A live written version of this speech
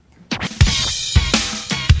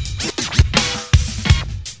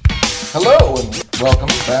Hello, and welcome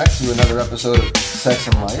back to another episode of Sex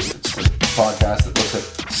and Life. It's the podcast that looks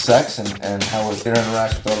at sex and how it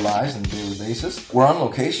interacts with our lives on a daily basis. We're on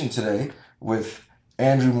location today with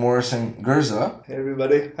Andrew Morrison-Gurza. Hey,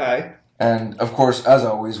 everybody. Hi. And, of course, as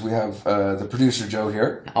always, we have the producer, Joe,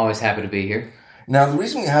 here. Always happy to be here. Now, the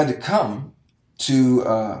reason we had to come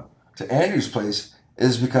to Andrew's place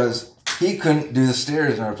is because he couldn't do the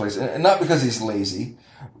stairs in our place. And not because he's lazy,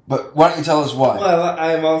 but why don't you tell us why? Well,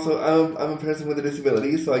 I'm a person with a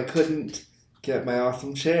disability, so I couldn't get my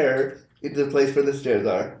awesome chair into the place where the stairs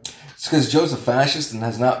are. It's because Joe's a fascist and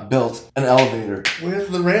has not built an elevator. Where's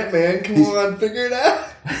the ramp, man? Come on, figure it out.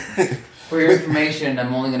 For your information,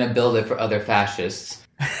 I'm only going to build it for other fascists.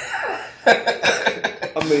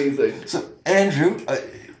 Amazing. So, Andrew,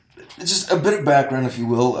 just a bit of background, if you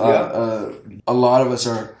will. A lot of us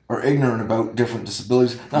are ignorant about different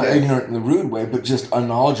disabilities. Not ignorant in the rude way, but just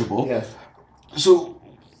unknowledgeable. Yes. So,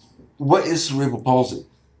 what is cerebral palsy?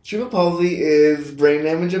 Cerebral palsy is brain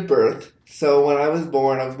damage at birth. So when I was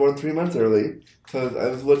born 3 months early. So I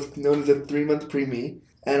was what's known as a 3-month preemie.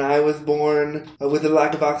 And I was born with a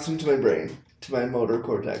lack of oxygen to my brain, to my motor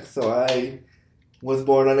cortex. So I was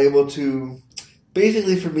born unable to...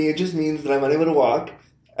 Basically, for me, it just means that I'm unable to walk.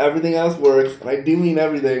 Everything else works, and I do mean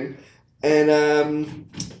everything. And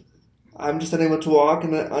I'm just unable to walk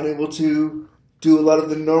and unable to do a lot of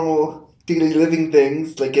the normal daily living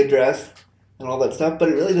things, like get dressed and all that stuff. But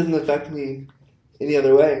it really doesn't affect me any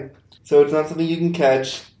other way. So it's not something you can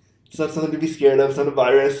catch. It's not something to be scared of. It's not a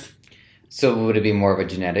virus. So would it be more of a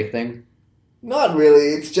genetic thing? Not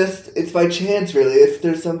really. It's by chance, really. If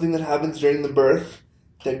there's something that happens during the birth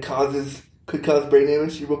that could cause brain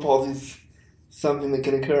damage, cerebral palsy is something that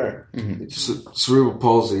can occur. Mm-hmm. Cerebral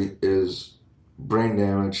palsy is brain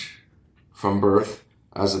damage from birth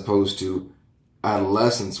as opposed to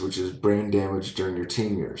adolescence, which is brain damage during your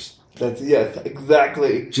teen years. Yes,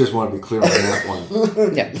 exactly. Just want to be clear on that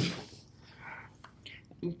one. Yeah.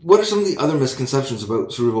 What are some of the other misconceptions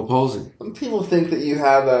about cerebral palsy? People think that you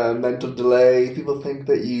have a mental delay. People think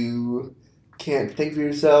that you can't think for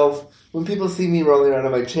yourself. When people see me rolling around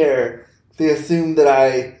in my chair, they assume that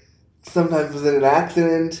I sometimes was in an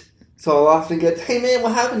accident. So I'll often get, "Hey man,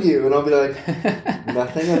 what happened to you?" And I'll be like,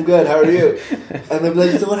 "Nothing, I'm good, how are you?" And they'll be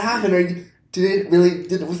like, "So what happened?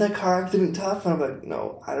 Was that car accident tough?" And I'm like,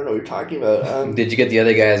 "No, I don't know what you're talking about." Did you get the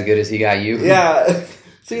other guy as good as he got you? Yeah.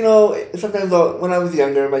 So, sometimes when I was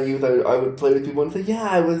younger, in my youth, I would play with people and say, "Yeah,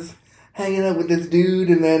 I was hanging out with this dude,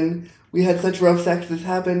 and then we had such rough sex, this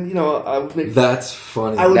happened." I would make... That's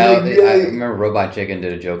funny. I remember Robot Chicken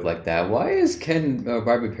did a joke like that. Why is Ken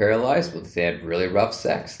Barbie paralyzed? Well, they had really rough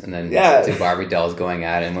sex. And then two Barbie dolls going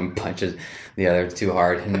at it, and one punches the other too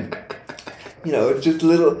hard. And it's just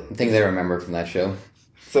little... I think they remember from that show.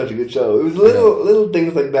 Such a good show. It was little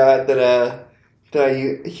things like that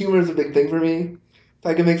humor is a big thing for me. If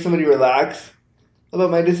I can make somebody relax about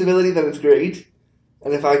my disability, then it's great.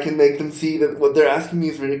 And if I can make them see that what they're asking me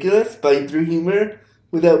is ridiculous through humor,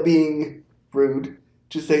 without being rude,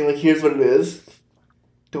 just saying, like, here's what it is.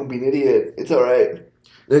 Don't be an idiot. It's all right.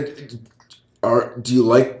 Do you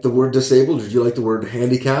like the word disabled, or do you like the word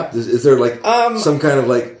handicapped? Is there, some kind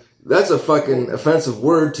of, that's a fucking offensive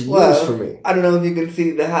word to use for me? I don't know if you can see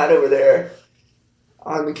the hat over there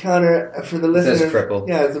on the counter for the listeners. It says cripple.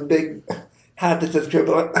 Yeah, it's a big hat that says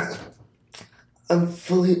cripple. I'm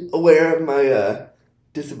fully aware of my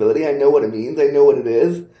disability. I know what it means. I know what it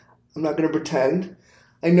is. I'm not going to pretend.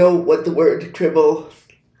 I know what the word cripple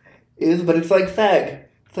is, but it's like fag.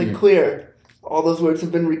 It's like queer. All those words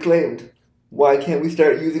have been reclaimed. Why can't we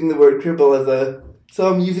start using the word cripple as a...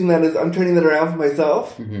 So I'm turning that around for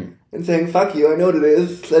myself and saying, fuck you, I know what it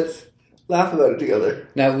is. Let's laugh about it together.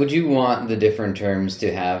 Now, would you want the different terms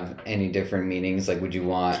to have any different meanings? Like, would you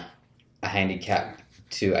want a handicap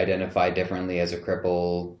to identify differently as a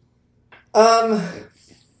cripple?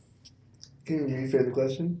 Can you rephrase the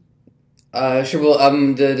question? Sure. Well,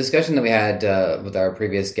 the discussion that we had with our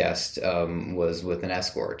previous guest was with an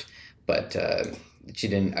escort, but she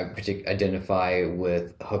didn't identify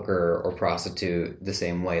with hooker or prostitute the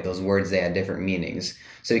same way. Those words, they had different meanings.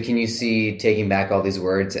 So can you see taking back all these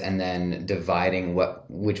words and then dividing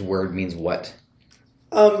which word means what?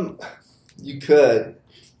 You could.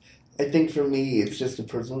 I think for me, it's just a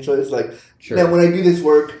personal choice. Sure. Now when I do this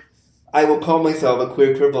work, I will call myself a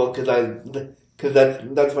queer cripple because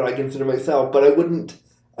that's what I consider myself. But I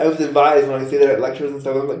was advised when I say that at lectures and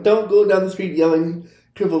stuff, I'm like, don't go down the street yelling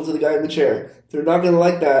cripple to the guy in the chair. They're not going to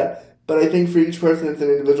like that. But I think for each person, it's an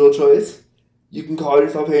individual choice. You can call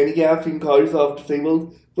yourself handicapped, you can call yourself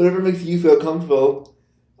disabled, whatever makes you feel comfortable.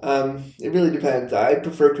 It really depends. I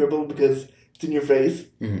prefer crippled because it's in your face,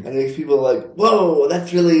 Mm-hmm. and it makes people like, whoa,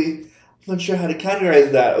 that's really, I'm not sure how to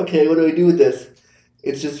categorize that. Okay, what do I do with this?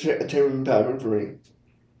 It's just a term of empowerment for me.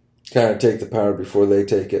 Kind of take the power before they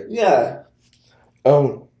take it. Yeah.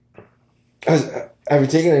 Have you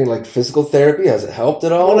taken any like physical therapy? Has it helped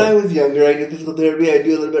at all? When I was younger, I did physical therapy. I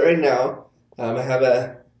do a little bit right now. I have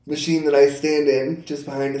a machine that I stand in just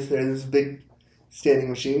behind us. There's this big standing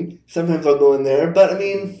machine. Sometimes I'll go in there, but I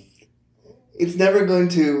mean, it's never going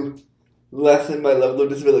to lessen my level of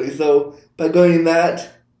disability. So by going in that,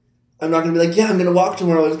 I'm not going to be like, yeah, I'm going to walk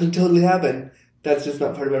tomorrow. It's going to totally happen. That's just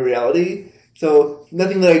not part of my reality. So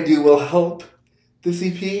nothing that I do will help the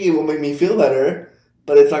CP. It will make me feel better,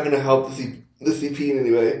 but it's not going to help the CP in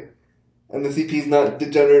any way. And the CP is not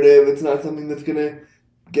degenerative. It's not something that's going to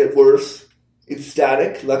get worse. It's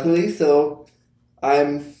static, luckily. So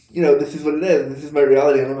this is what it is. This is my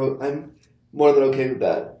reality, and I'm more than okay with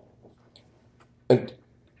that. And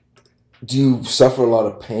do you suffer a lot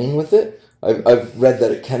of pain with it? I've read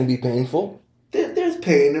that it can be painful. There's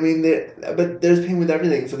pain. I mean, but there's pain with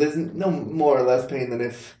everything. So there's no more or less pain than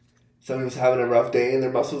if someone was having a rough day and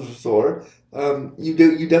their muscles are sore.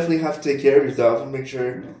 You definitely have to take care of yourself and make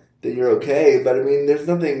sure that you're okay. But I mean, there's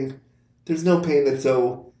no pain that's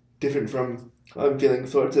so different from I'm feeling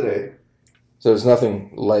sore today. So it's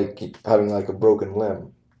nothing like having like a broken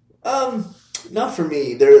limb. Not for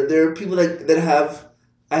me. There are people that have.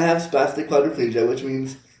 I have spastic quadriplegia, which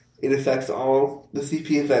means it affects the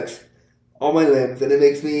CP affects all my limbs, and it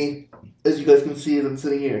makes me, as you guys can see as I'm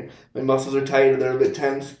sitting here, my muscles are tight and they're a bit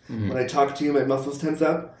tense. Mm-hmm. When I talk to you, my muscles tense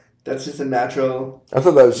up. That's just a natural. I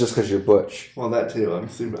thought that was just because you're butch. Well, that too.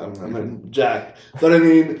 I'm jacked, but I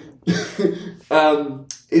mean,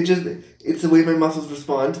 it's the way my muscles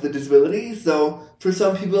respond to the disability. So for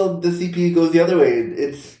some people, the CP goes the other way.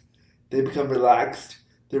 They become relaxed.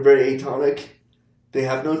 They're very atonic. They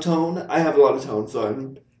have no tone. I have a lot of tone, so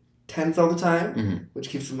I'm tense all the time, mm-hmm. which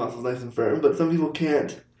keeps the muscles nice and firm. But some people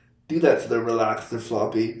can't do that, so they're relaxed, they're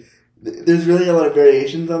floppy. There's really a lot of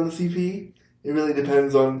variations on the CP. It really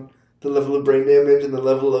depends on the level of brain damage and the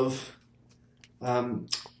level of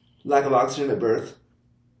lack of oxygen at birth.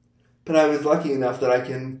 But I was lucky enough that I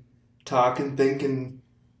can talk and think, and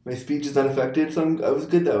my speech is unaffected, so I was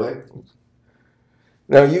good that way.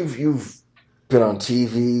 Now you've been on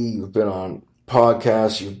TV, you've been on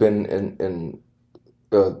podcasts, you've been in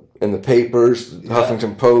the papers, yeah.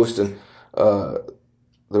 Huffington Post, and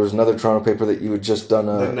there was another Toronto paper that you had just done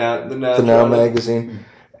the Now magazine,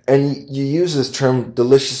 and you use this term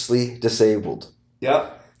 "deliciously disabled."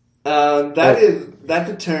 Yep, that's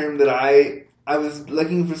a term that I was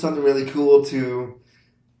looking for something really cool to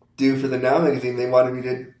do for the Now magazine.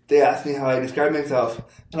 They asked me how I describe myself,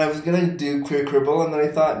 and I was gonna do queer cripple, and then I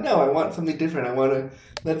thought, no, I want something different.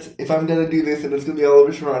 If I'm gonna do this and it's gonna be all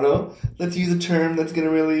over Toronto, let's use a term that's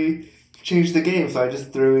gonna really change the game. So I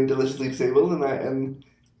just threw in deliciously disabled, and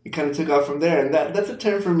it kind of took off from there. And that's a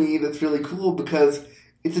term for me that's really cool because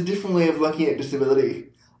it's a different way of looking at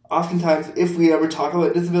disability. Oftentimes, if we ever talk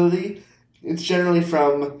about disability, it's generally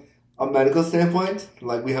from a medical standpoint,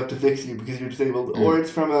 like we have to fix you because you're disabled, or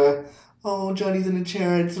it's from Johnny's in a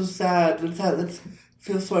chair, it's so sad, let's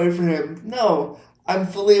feel sorry for him. No, I'm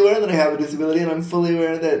fully aware that I have a disability, and I'm fully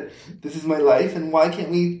aware that this is my life, and why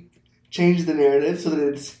can't we change the narrative so that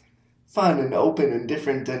it's fun and open and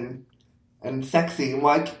different and sexy?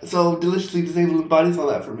 And so deliciously disabled embodies all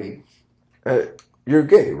that for me. You're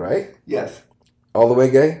gay, right? Yes. All the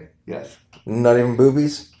way gay? Yes. Not even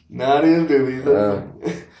boobies? Not even boobies.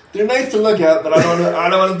 They're nice to look at, but I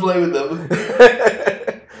don't want to play with them.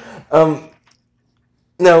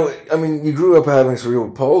 Now, I mean, you grew up having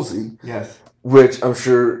cerebral palsy. Yes. Which I'm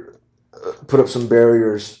sure put up some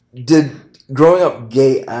barriers. Did growing up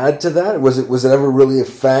gay add to that? Was it ever really a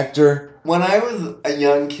factor? When I was a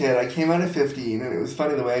young kid, I came out at 15, and it was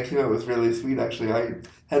funny, the way I came out was really sweet, actually. I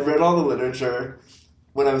had read all the literature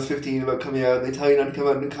when I was 15 about coming out, and they tell you not to come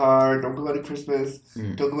out in a car, don't go out at Christmas,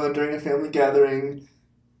 don't go out during a family gathering.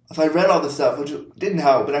 So I read all this stuff, which didn't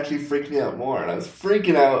help, but actually freaked me out more, and I was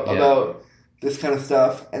freaking out about this kind of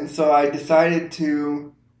stuff. And so I decided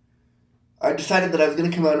that I was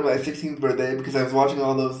going to come out on my 16th birthday because I was watching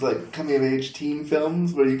all those coming of age teen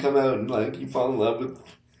films where you come out and you fall in love with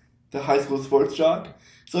the high school sports jock.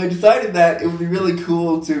 So I decided that it would be really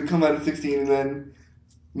cool to come out at 16 and then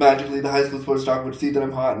magically the high school sports jock would see that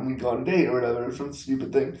I'm hot and we'd go on a date or whatever, or some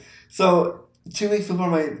stupid thing. So 2 weeks before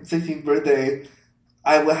my 16th birthday,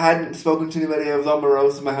 I hadn't spoken to anybody. I was all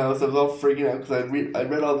morose in my house. I was all freaking out because I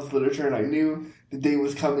read all this literature and I knew the day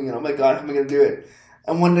was coming and oh my god, how am I going to do it?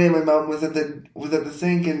 And one day my mom was at the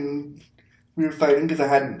sink and we were fighting because I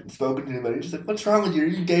hadn't spoken to anybody. She's like, what's wrong with you? Are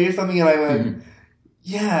you gay or something? And I went,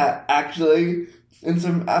 yeah, actually. And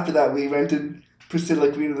so after that, we rented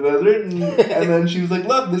Priscilla, Queen of the Desert. And then she was like,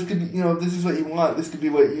 look, this could be, if this is what you want, this could be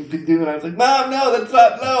what you could do. And I was like, Mom, no, that's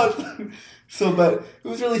not, no. So, but it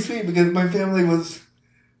was really sweet because my family was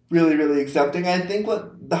really, really accepting. I think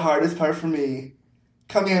what the hardest part for me,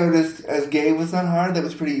 coming out as gay was not hard. That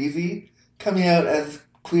was pretty easy. Coming out as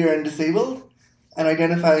queer and disabled and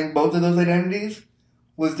identifying both of those identities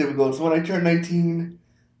was difficult. So when I turned 19,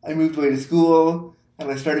 I moved away to school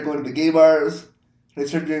and I started going to the gay bars and I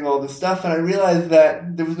started doing all this stuff and I realized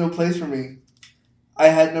that there was no place for me. I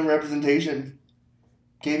had no representation.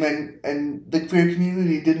 Gay men and the queer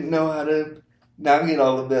community didn't know how to navigate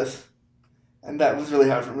all of this. And that was really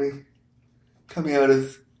hard for me, coming out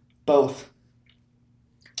as both.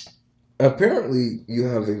 Apparently, you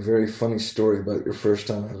have a very funny story about your first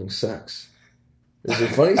time having sex. Is it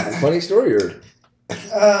funny story or?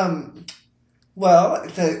 Well,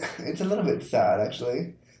 it's a little bit sad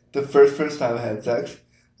actually. The first time I had sex,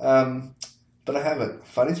 but I have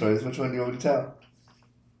funny stories. Which one do you want me to tell?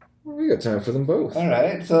 Well, we got time for them both. All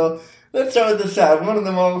right, so let's start with the sad one, and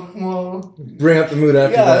then we'll bring up the mood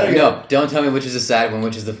after that. No, don't tell me which is the sad one,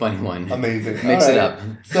 which is the funny one. Amazing. Mix it up.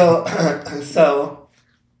 So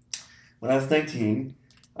when I was 19,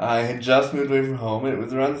 I had just moved away from home, and it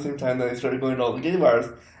was around the same time that I started going to all the gay bars,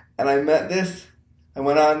 and I met this. I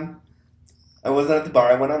wasn't at the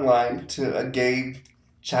bar. I went online to a gay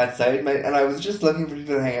chat site, and I was just looking for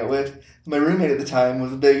people to hang out with. My roommate at the time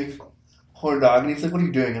was a big horn dog, and he's like, "What are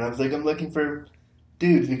you doing?" And I was like, "I'm looking for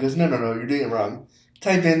dudes." And he goes, No, you're doing it wrong.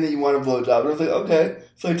 Type in that you want a blowjob. And I was like, okay.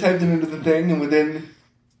 So I typed it into the thing, and within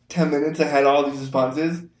 10 minutes, I had all these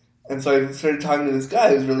responses. And so I started talking to this guy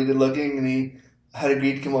who was really good looking, and he had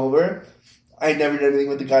agreed to come over. I had never done anything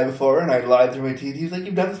with the guy before, and I lied through my teeth. He was like,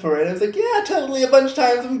 "You've done this before, right?" I was like, "Yeah, totally, a bunch of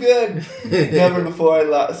times, I'm good." Never before I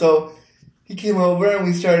lied. So he came over, and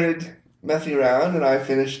we started messing around, and I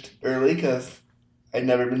finished early because I'd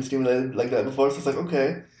never been stimulated like that before. So I was like,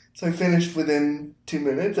 okay. So I finished within 2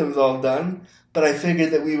 minutes. It was all done. But I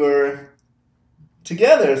figured that we were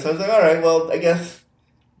together. So I was like, all right, well, I guess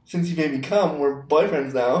since you made me come, we're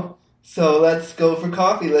boyfriends now. So let's go for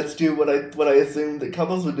coffee. Let's do what I assumed that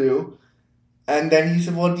couples would do. And then he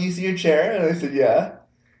said, well, do you see your chair? And I said, yeah.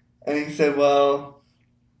 And he said, well,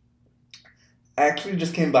 I actually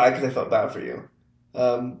just came by because I felt bad for you.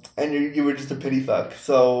 And you were just a pity fuck.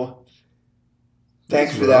 So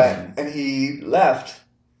thanks for that. And he left.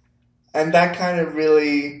 And that kind of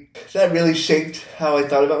really shaped how I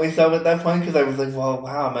thought about myself at that point, because I was like, well,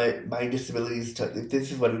 wow, my disabilities, if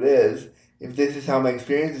this is what it is, if this is how my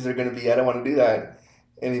experiences are going to be, I don't want to do that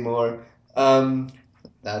anymore.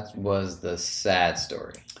 That was the sad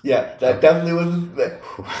story. Yeah, that definitely was.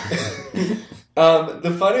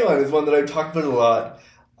 The funny one is one that I've talked about a lot.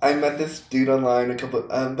 I met this dude online about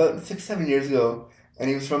 6-7 years ago, and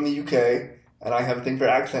he was from the UK, and I have a thing for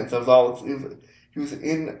accents. He was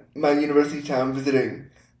in my university town visiting, and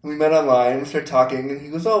we met online, and we started talking, and he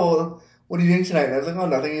goes, oh, well, what are you doing tonight? And I was like, oh,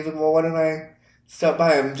 nothing. He's like, well, why don't I stop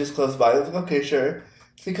by? I'm just close by. I was like, okay, sure.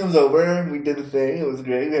 So he comes over, and we did the thing. It was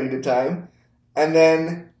great. We had a good time. And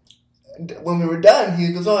then when we were done,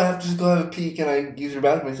 he goes, oh, I have to just go have a peek, and I use your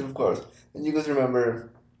bathroom. I said, of course. And you guys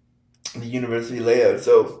remember the university layout.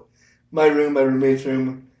 So my room, my roommate's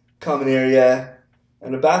room, common area,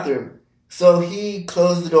 and a bathroom. So he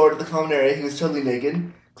closed the door to the common area. He was totally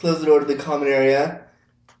naked. Closed the door to the common area.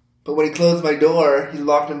 But when he closed my door, he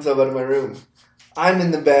locked himself out of my room. I'm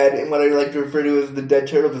in the bed in what I like to refer to as the dead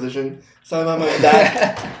turtle position. So I'm on my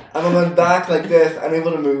back. I'm on my back like this,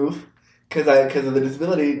 unable to move because of the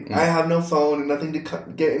disability. I have no phone and nothing to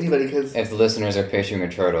get anybody. Cause if the listeners are picturing a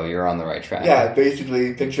turtle, you're on the right track. Yeah,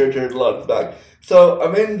 basically picture a turtle on his back. So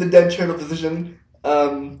I'm in the dead turtle position.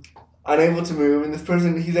 Unable to move, and this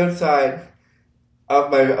person, he's outside of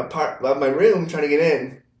my room trying to get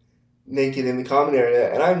in, naked in the common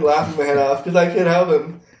area, and I'm laughing my head off because I can't help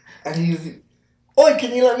him. And he's, oi,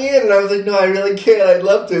 can you let me in? And I was like, no, I really can't, I'd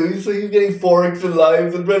love to. So he's getting forks and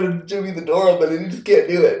knives and trying to jimmy the door open, and he just can't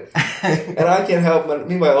do it. And I can't help him.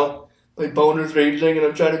 Meanwhile, my boner's raging, and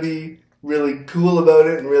I'm trying to be really cool about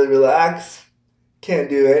it and really relax. Can't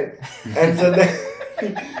do it. And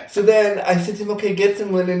so then I said to him, okay, get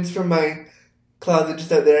some linens from my closet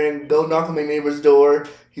just out there and go knock on my neighbor's door.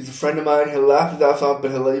 He's a friend of mine. He'll laugh his ass off, but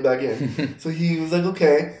he'll let you back in. So he was like,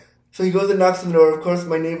 okay. So he goes and knocks on the door. Of course,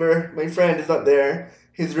 my friend is not there.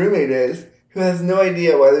 His roommate is, who has no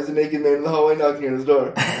idea why there's a naked man in the hallway knocking on his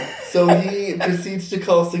door. So he proceeds to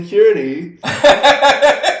call security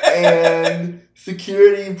and the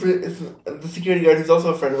security guard, who's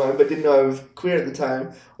also a friend of mine, but didn't know I was queer at the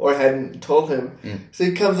time, or hadn't told him. So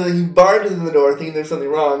he comes in, he barges in the door, thinking there's something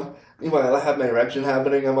wrong. Meanwhile, I have my erection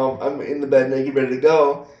happening. I'm in the bed naked, ready to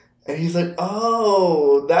go, and he's like,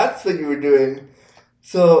 "Oh, that's what you were doing."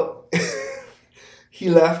 So he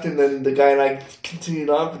left, and then the guy and I continued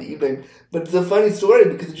on for the evening. But it's a funny story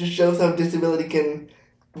because it just shows how disability can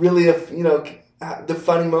really, the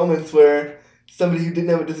funny moments where somebody who didn't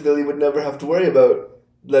have a disability would never have to worry about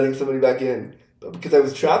letting somebody back in. But because I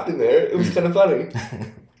was trapped in there, it was kind of funny.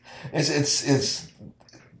 It's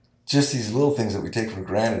just these little things that we take for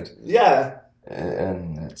granted. Yeah.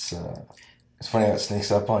 And it's funny how it sneaks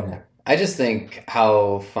up on you. I just think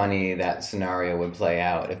how funny that scenario would play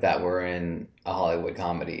out if that were in a Hollywood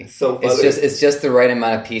comedy. So funny. It's just the right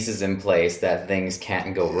amount of pieces in place that things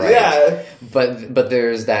can't go right. Yeah. But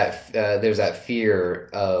there's that fear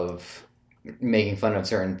of making fun of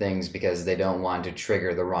certain things because they don't want to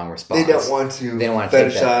trigger the wrong response. They don't want to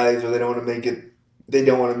fetishize, or they don't want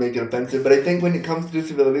to make it offensive. But I think when it comes to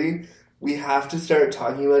disability, we have to start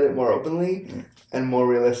talking about it more openly and more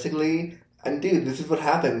realistically. And dude, this is what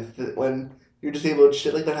happens when you're disabled.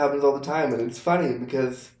 Shit like that happens all the time, and it's funny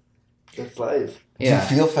because that's life. Yeah.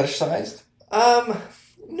 Do you feel fetishized?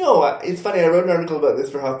 No. It's funny. I wrote an article about this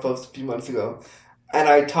for HuffPost a few months ago, and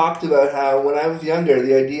I talked about how when I was younger,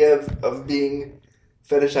 the idea of being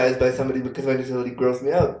fetishized by somebody because of my disability grossed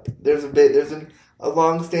me out. There's a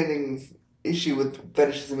long-standing issue with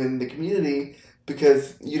fetishism in the community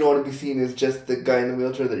because you don't want to be seen as just the guy in the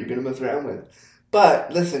wheelchair that you're going to mess around with.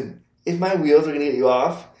 But listen. If my wheels are going to get you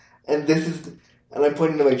off, and I'm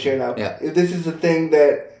pointing to my chair now, if this is the thing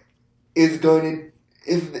that is going to,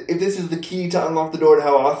 if this is the key to unlock the door to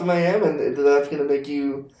how awesome I am, and that's going to make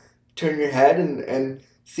you turn your head and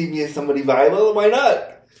see me as somebody viable, why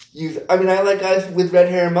not? I like guys with red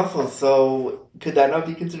hair and muscles, so could that not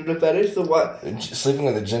be considered a fetish? So what? Sleeping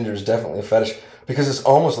with a ginger is definitely a fetish, because it's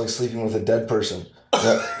almost like sleeping with a dead person.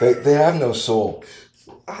 They have no soul.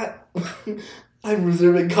 I'm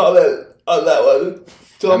reserving comment on that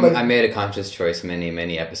one. I made a conscious choice many,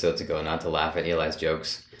 many episodes ago not to laugh at Eli's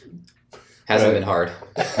jokes. Hasn't been hard.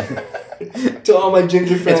 To all my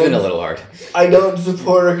ginger friends. It's been a little hard. I don't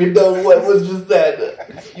support or condone what was just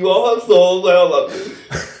said. You all have souls. I all love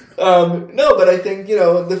you. No, but I think,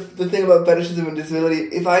 the thing about fetishism and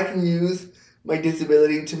disability, if I can use my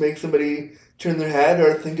disability to make somebody turn their head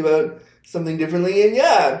or think about something differently,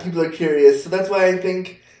 and people are curious. So that's why I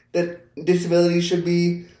think that disability should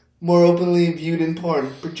be more openly viewed in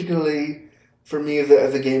porn, particularly for me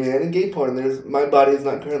as a gay man in gay porn. My body is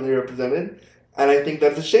not currently represented, and I think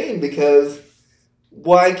that's a shame because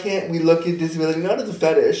why can't we look at disability not as a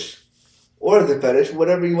fetish or as a fetish,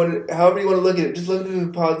 however you want to look at it, just look at it in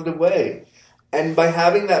a positive way. And by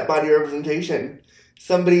having that body representation,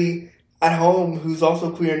 somebody at home who's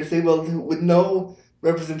also queer and disabled with no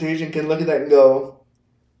representation can look at that and go,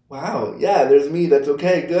 wow, yeah, there's me, that's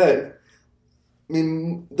okay, good. I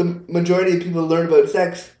mean, the majority of people learn about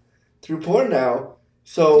sex through porn now.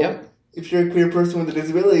 So if you're a queer person with a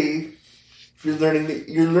disability, you're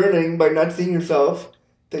learning by not seeing yourself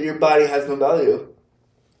that your body has no value.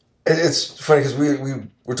 It's funny because we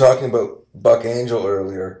were talking about Buck Angel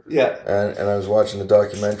earlier. Yeah. And I was watching the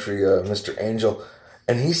documentary Mr. Angel,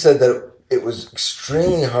 and he said that it was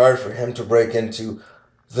extremely hard for him to break into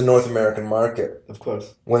the North American market. Of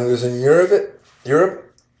course. When he was in Europe,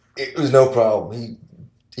 it was no problem.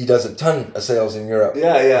 He does a ton of sales in Europe.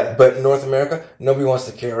 Yeah. But in North America, nobody wants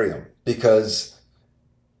to carry him because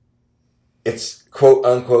it's quote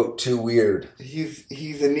unquote too weird.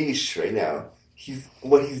 He's a niche right now.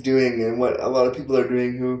 What he's doing and what a lot of people are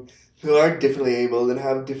doing who are differently abled and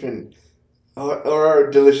have different or are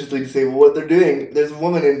deliciously disabled. What they're doing, there's a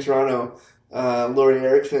woman in Toronto, Laurie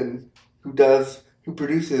Erickson, who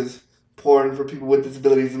produces porn for people with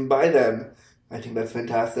disabilities and buy them. I think that's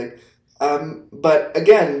fantastic. But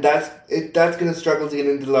again, that's going to struggle to get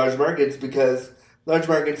into large markets because large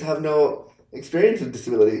markets have no experience with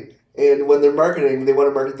disability. And when they're marketing, they want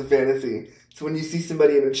to market the fantasy. So when you see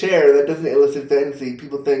somebody in a chair, that doesn't elicit fantasy.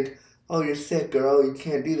 People think, oh, you're sick, or oh, you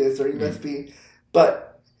can't do this, or you must be.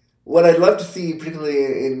 But what I'd love to see,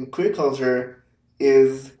 particularly in queer culture,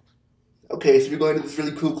 is, okay, so you're going to this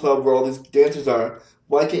really cool club where all these dancers are.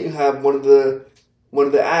 Why can't you have one of the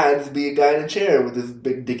ads be a guy in a chair with his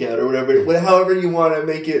big dick out or whatever? However you want to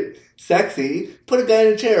make it sexy, put a guy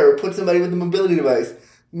in a chair or put somebody with a mobility device.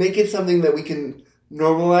 Make it something that we can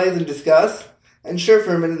normalize and discuss. And sure,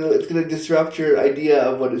 for a minute, it's going to disrupt your idea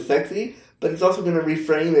of what is sexy, but it's also going to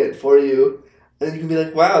reframe it for you. And then you can be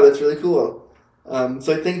like, wow, that's really cool.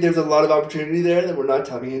 So I think there's a lot of opportunity there that we're not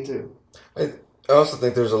tapping into. I also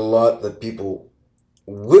think there's a lot that people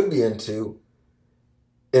would be into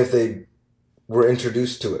if they were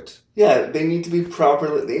introduced to it. Yeah, they need to be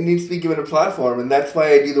given a platform, and that's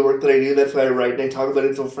why I do the work that I do, that's why I write and I talk about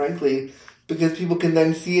it so frankly, because people can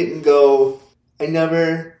then see it and go, I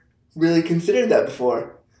never really considered that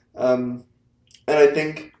before. And I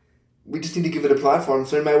think we just need to give it a platform.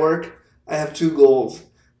 So in my work, I have 2 goals.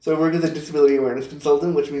 So I work as a disability awareness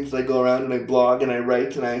consultant, which means that I go around and I blog and I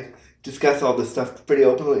write and I discuss all this stuff pretty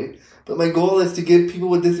openly. But my goal is to give people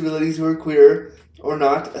with disabilities who are queer or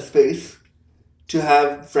not a space to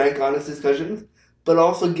have frank, honest discussions, but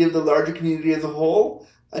also give the larger community as a whole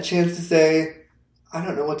a chance to say, I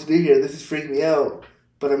don't know what to do here. This is freaking me out,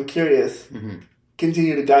 but I'm curious. Mm-hmm.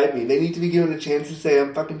 Continue to guide me. They need to be given a chance to say,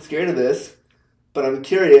 I'm fucking scared of this, but I'm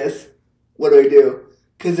curious. What do I do?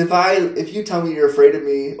 Because if you tell me you're afraid of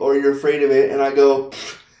me or you're afraid of it, and I go,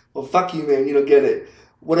 well, fuck you, man, you don't get it.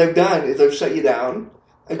 What I've done is I've shut you down.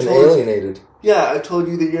 Alienated. Yeah, I've told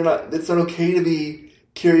you that it's not okay to be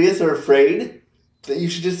curious or afraid, that you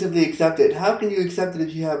should just simply accept it. How can you accept it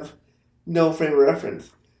if you have no frame of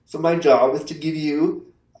reference? So my job is to give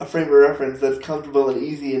you a frame of reference that's comfortable and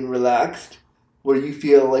easy and relaxed, where you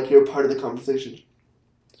feel like you're part of the conversation.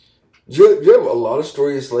 Do you have a lot of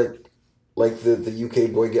stories like the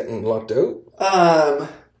UK boy getting locked out?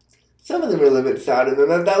 Some of them are a little bit sadder than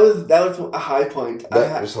that. That was a high point.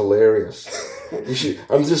 That was hilarious. You should.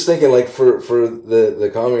 I'm just thinking, like, for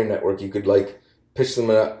the Comedy Network, you could like pitch them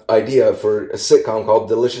an idea for a sitcom called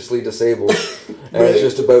Deliciously Disabled, and right. It's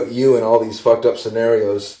just about you and all these fucked up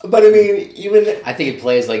scenarios. But I mean, I think it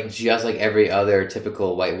plays just like every other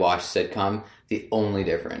typical whitewashed sitcom. The only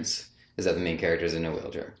difference is that the main character is in a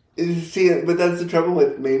wheelchair. See, but that's the trouble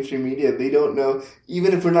with mainstream media. They don't know,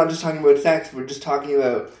 even if we're not just talking about sex, we're just talking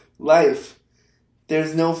about life.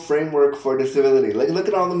 There's no framework for disability. Like, look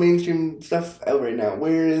at all the mainstream stuff out right now.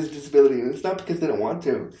 Where is disability? And it's not because they don't want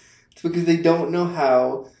to. It's because they don't know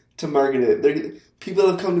how to market it. People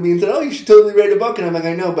have come to me and said, oh, you should totally write a book. And I'm like,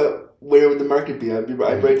 I know, but where would the market be?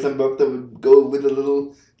 I'd write some book that would go with a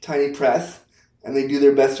little tiny press, and they do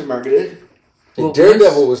their best to market it. Well,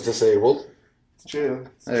 Daredevil was disabled. It's true.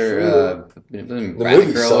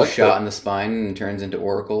 Rabbit Girl shot in the spine and turns into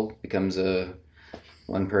Oracle, becomes a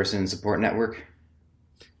one-person support network.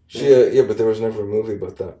 Yeah, but there was never a movie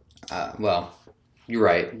about that. Well, you're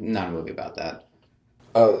right. Not a movie about that.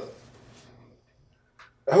 How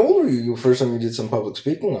old were you the first time you did some public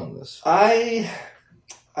speaking on this?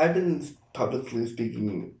 I've been publicly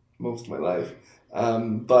speaking most of my life.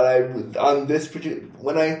 But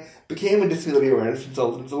when I became a disability awareness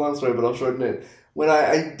consultant, it's a long story, but I'll shorten it. When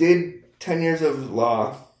I did 10 years of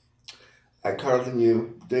law at Carleton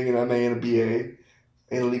U, doing an MA and a BA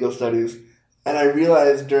in legal studies, and I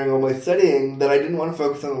realized during all my studying that I didn't want to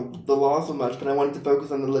focus on the law so much, but I wanted to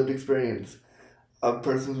focus on the lived experience of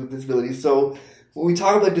persons with disabilities. So when we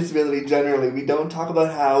talk about disability generally, we don't talk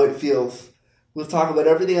about how it feels. We'll talk about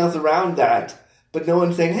everything else around that. But no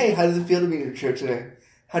one's saying, hey, how does it feel to be in your chair today?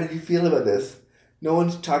 How did you feel about this? No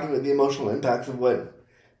one's talking about the emotional impacts of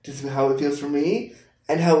how it feels for me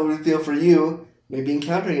and how it would feel for you, maybe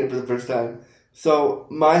encountering it for the first time. So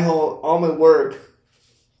all my work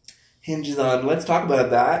hinges on, let's talk about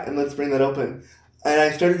that and let's bring that open. And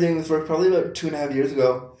I started doing this work probably about 2.5 years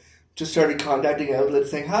ago. Just started contacting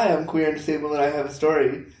outlets saying, hi, I'm queer and disabled and I have a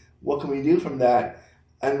story. What can we do from that?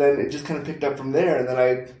 And then it just kind of picked up from there. And then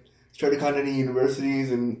I started contacting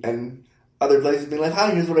universities and other places being like,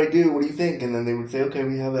 hi, here's what I do. What do you think? And then they would say, okay,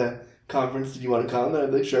 we have a conference. Did you want to come? And I'd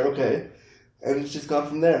be like, sure, okay. And it's just gone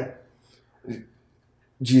from there. Do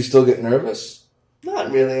you still get nervous?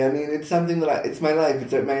 Not really. I mean, it's something that it's my life.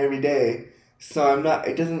 It's my everyday. So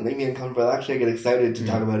it doesn't make me uncomfortable. Actually, I get excited to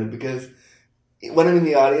talk about it because when I'm in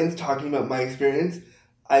the audience talking about my experience,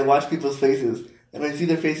 I watch people's faces and I see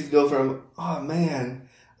their faces go from, oh man,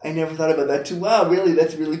 I never thought about that, to, wow, really,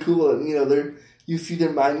 that's really cool. And, you see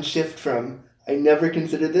their mind shift from, I never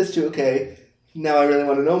considered this, to, okay, now I really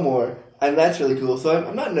want to know more. And that's really cool. So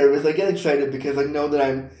I'm not nervous. I get excited because I know that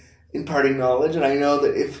I'm imparting knowledge. And I know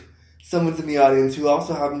that if someone's in the audience who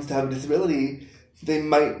also happens to have a disability, they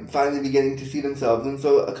might finally be getting to see themselves. And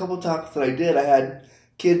so a couple talks that I did, I had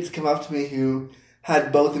kids come up to me who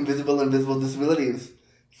had both invisible and visible disabilities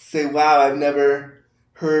say, wow, I've never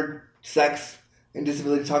heard sex and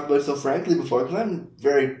disability talked about it so frankly before, because I'm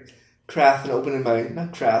very crass and open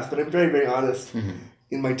not crass, but I'm very, very honest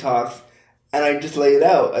in my talks. And I just lay it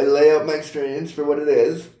out. I lay out my experience for what it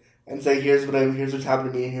is and say, here's what's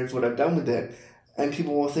happened to me and here's what I've done with it. And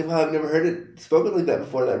people will say, wow, I've never heard it spoken like that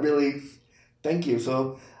before. That really, thank you.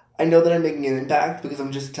 So I know that I'm making an impact because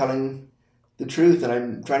I'm just telling the truth, and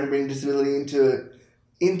I'm trying to bring disability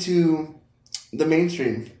into the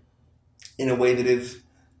mainstream in a way that is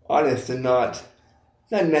honest and not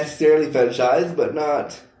necessarily fetishized, but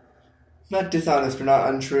not dishonest or not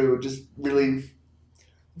untrue. Just really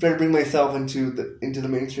try to bring myself into the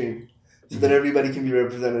mainstream so that everybody can be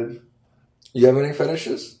represented. You have any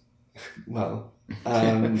fetishes? Well,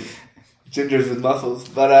 gingers with muscles,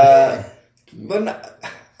 but I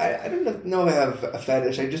don't know if I have a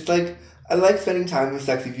fetish. I like spending time with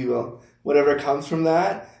sexy people. Whatever comes from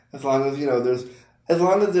that, as long as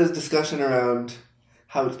there's discussion around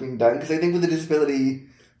how it's being done. Because I think with a disability,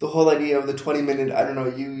 the whole idea of the 20-minute I don't know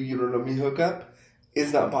you don't know me hookup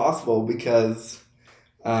is not possible because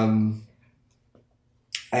I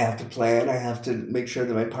have to plan. I have to make sure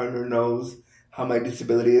that my partner knows how my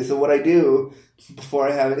disability is. So what I do before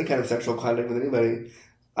I have any kind of sexual contact with anybody,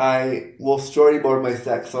 I will storyboard my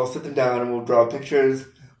sex. So I'll sit them down and we'll draw pictures.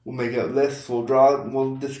 We'll make out lists.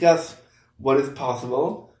 We'll discuss what is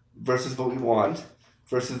possible versus what we want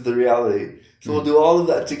versus the reality. So we'll do all of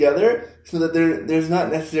that together so that there's not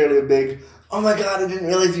necessarily a big, oh my God, I didn't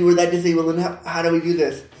realize you were that disabled and how do we do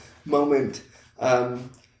this moment.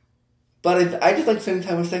 But I just like spending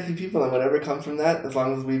time with sexy people, and whatever comes from that, as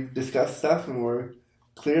long as we've discussed stuff and we're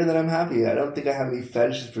clear, that I'm happy. I don't think I have any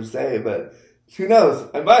fetishes per se, but who knows?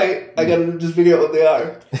 I might. I gotta just figure out what they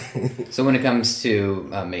are. So when it comes to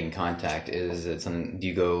making contact, is it something? Do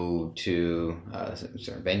you go to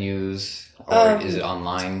certain venues, or is it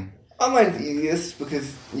online? Online's easiest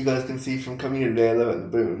because you guys can see from coming here today, I live in the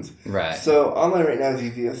Boons. Right. So online right now is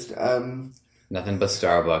easiest. Nothing but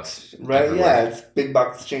Starbucks. Right, everywhere. yeah, it's big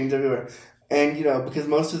box chains everywhere. And, because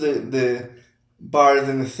most of the bars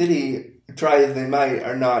in the city, try as they might,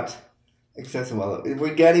 are not accessible.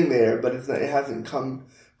 We're getting there, but it hasn't come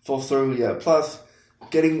full circle yet. Plus,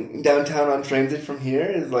 getting downtown on transit from here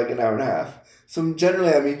is like an hour and a half. So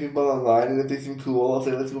generally I meet people online, and if they seem cool, I'll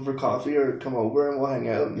say, let's go for coffee or come over and we'll hang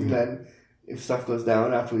out. And then if stuff goes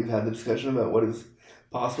down after we've had the discussion about what is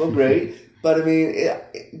possible, great. But I mean,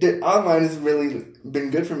 online has really been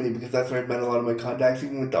good for me because that's where I've met a lot of my contacts,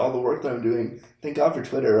 even with all the work that I'm doing. Thank God for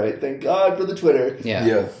Twitter, right? Thank God for the Twitter.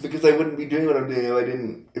 Yeah. Because I wouldn't be doing what I'm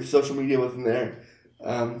doing if social media wasn't there.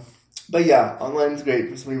 But yeah, online is great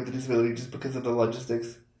for somebody with a disability just because of the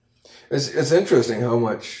logistics. It's interesting how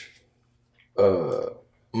much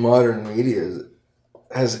modern media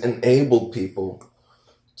has enabled people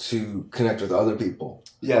to connect with other people.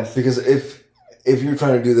 Yes. Because if you're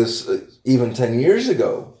trying to do this even 10 years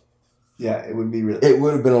ago, yeah, it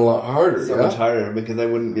would have been a lot harder. So much harder because I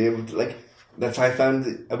wouldn't be able to, that's how I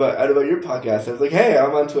found out about your podcast. I was like, hey,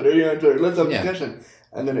 I'm on Twitter, you're on Twitter, let's have a discussion.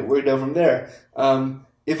 And then it worked out from there.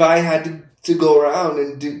 If I had to go around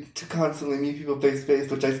and to constantly meet people face to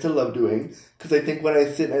face, which I still love doing, because I think when I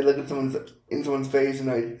sit and I look at someone's face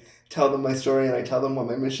and I tell them my story and I tell them what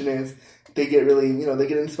my mission is, they get really, they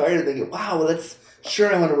get inspired. They get, wow, well,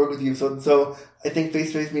 sure, I want to work with you. So I think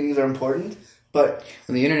face-to-face meetings are important, but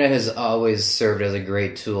the internet has always served as a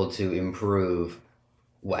great tool to improve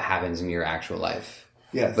what happens in your actual life.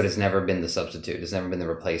 Yes. But it's never been the substitute. It's never been the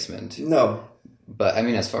replacement. No. But I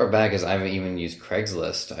mean, as far back as I've even used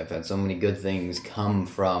Craigslist, I've had so many good things come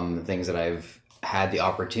from things that I've had the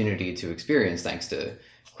opportunity to experience thanks to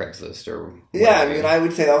Craigslist or whatever. Yeah, I mean, I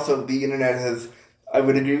would say also the internet I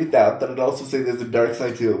would agree with that, but I'd also say there's a dark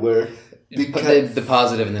side to it where the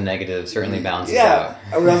positive and the negative certainly balances out.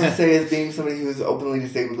 I would also say as being somebody who is openly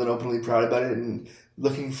disabled and openly proud about it and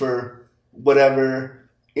looking for whatever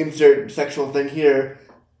insert sexual thing here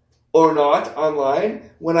or not online,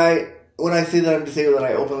 when I say that I'm disabled and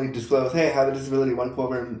I openly disclose, hey, I have a disability, want to come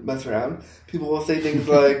over and mess around, people will say things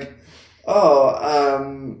like, I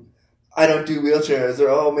don't do wheelchairs, or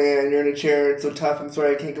oh man, you're in a chair, it's so tough, I'm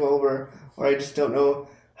sorry I can't come over, or I just don't know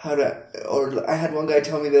how to, or I had one guy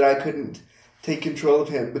tell me that I couldn't take control of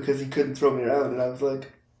him because he couldn't throw me around, and I was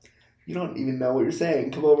like, you don't even know what you're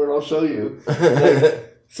saying, come over and I'll show you.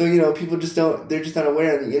 So, people they're just not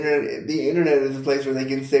aware, and the internet is a place where they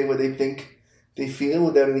can say what they think they feel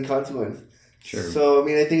without any consequence. Sure. So, I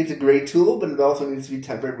mean, I think it's a great tool, but it also needs to be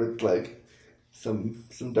tempered with, some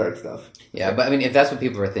dark stuff. Yeah, but I mean, if that's what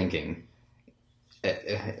people are thinking,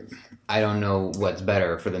 I don't know what's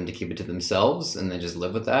better for them to keep it to themselves and then just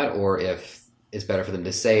live with that, or if it's better for them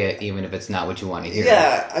to say it even if it's not what you want to hear.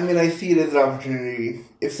 Yeah, I mean, I see it as an opportunity.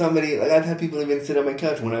 If somebody, I've had people even sit on my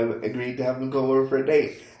couch when I've agreed to have them go over for a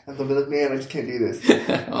date, and they'll be like, man, I just can't do this.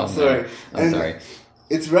 I'm sorry. I'm sorry.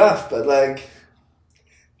 It's rough, but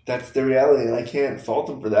that's the reality, and I can't fault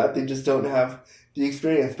them for that. They just don't have the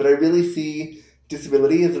experience. But I really see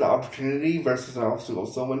disability is an opportunity versus an obstacle.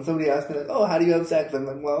 So when somebody asks me like, "Oh, how do you have sex?" I'm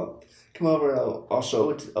like, "Well, come over and I'll show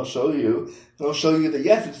it. I'll show you, and I'll show you that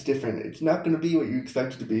yes, it's different. It's not going to be what you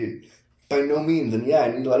expect it to be, by no means. And yeah,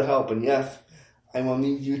 I need a lot of help. And yes, I will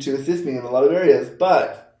need you to assist me in a lot of areas.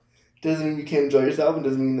 But it doesn't mean you can't enjoy yourself. It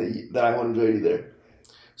doesn't mean that I won't enjoy it either."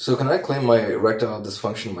 So can I claim my erectile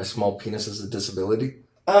dysfunction, my small penis, as a disability?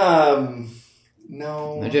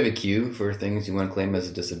 No. Don't you have a queue for things you want to claim as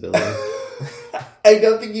a disability? I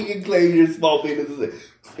don't think you can claim your small penis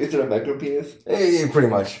is it a micro penis? Yeah, pretty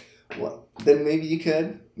much. Well, then maybe you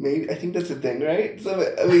could. Maybe I think that's a thing, right? So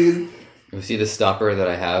I mean, You see the stopper that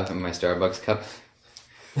I have in my Starbucks cup?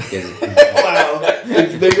 wow,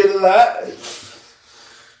 it's bigger than that.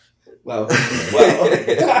 Wow.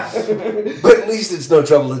 But at least it's no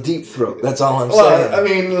trouble to deep throat. That's all I'm saying. Well, I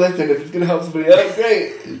mean, listen, if it's gonna help somebody else,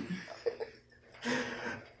 great.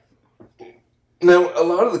 Now, a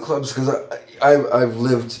lot of the clubs, because I've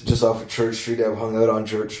lived just off of Church Street, I've hung out on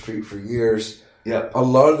Church Street for years. Yeah. A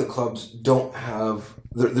lot of the clubs don't have,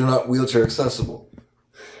 they're not wheelchair accessible.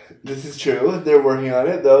 This is true. They're working on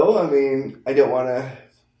it, though. I mean, I don't want to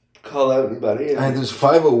call out anybody. And there's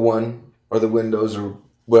 501, or the Windows, or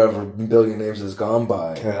whatever billion names has gone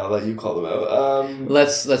by. Okay, I'll let you call them out.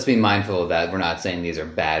 Let's be mindful of that. We're not saying these are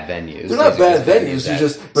bad venues. They're not These are bad venues. that You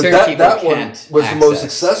just, but certain that people one can't was the most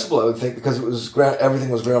access. accessible, I would think, because it was everything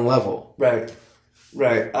was ground level. Right.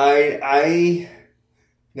 I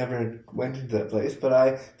never went into that place,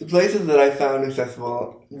 but the places that I found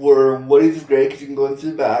accessible were Woody's is great because you can go in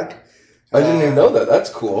through the back. I didn't even know that. That's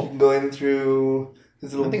You cool. can go in through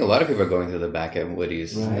this little I think a lot of people are going through the back at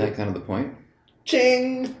Woody's. Isn't Right. that kind of the point?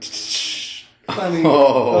 ching. Funny.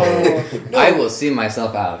 Oh, No. I will see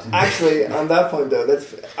myself out. Actually, on that point though,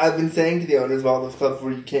 I've been saying to the owners of all those clubs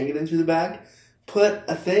where you can't get in through the back, put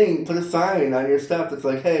a sign on your stuff that's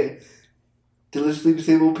like, "Hey, deliciously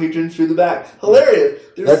disabled patrons through the back." Hilarious.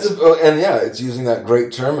 It's using that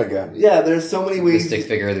great term again. There's so many The ways. stick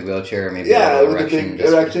figure of the wheelchair, maybe Yeah, a little with erection. a big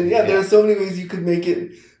just- erection. Yeah, there's so many ways you could make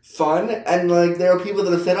it fun. And like, there are people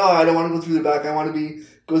that have said, "Oh, I don't want to go through the back. I want to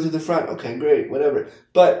go through the front." Okay, great, whatever.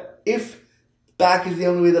 But if back is the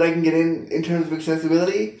only way that I can get in terms of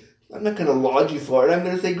accessibility, I'm not going to laud you for it. I'm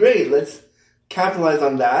going to say, great, let's capitalize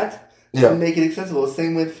on that and make it accessible.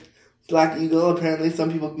 Same with Black Eagle. Apparently,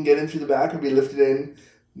 some people can get in through the back or be lifted in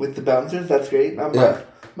with the bouncers. That's great.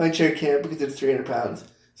 My chair can't because it's 300 pounds.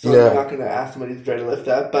 So I'm not going to ask somebody to try to lift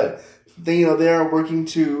that. But they are working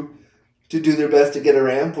to do their best to get a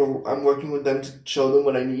ramp. Or I'm working with them to show them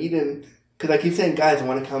what I need. And because I keep saying, guys, I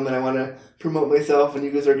want to come and I want to promote myself. And you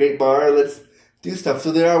guys are a great bar. Let's do stuff.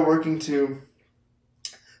 So they are working to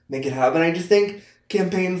make it happen. I just think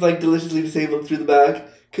campaigns like Deliciously Disabled Through the Back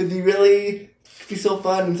could be so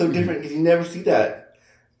fun and so different because you never see that.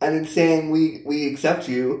 And it's saying we accept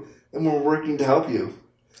you and we're working to help you.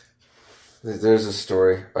 There's a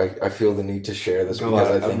story. I feel the need to share this Go because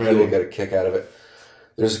on, I think I'm you will ready. get a kick out of it.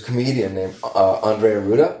 There's a comedian named Andre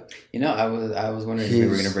Arruda. I was wondering if we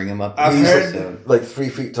were going to bring him up. I've He's heard- like 3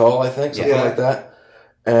 feet tall, I think, something Yeah. like that.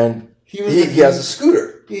 And he was has a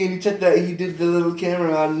scooter. Yeah, and he did the little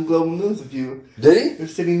camera on Global News Did he? or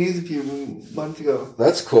City News a few months ago.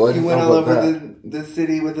 That's cool. I He didn't went know all about over that. the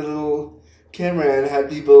city with a little camera and had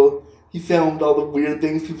people. He filmed all the weird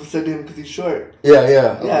things people said to him because he's short. Yeah.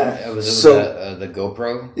 Yeah. Was it So- the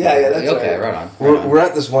GoPro? Yeah, that's okay, right. right on. We're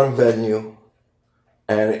at this one venue,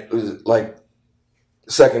 and it was like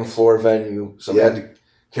second floor venue, so we had to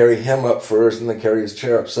carry him up first and then carry his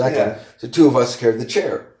chair up second. Yeah. So two of us carried the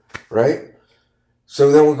chair, right? So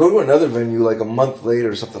then we go to another venue like a month later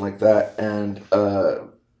or something like that, and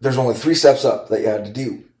there's only 3 steps up that you had to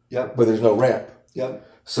do, Yep. but there's no ramp. Yep.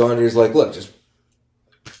 So Andre's like, look, just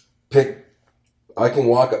I can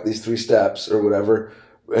walk up these 3 steps or whatever,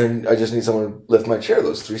 and I just need someone to lift my chair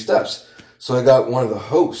those 3 steps. So I got one of the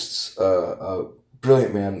hosts, a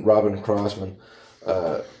brilliant man, Robin Crossman,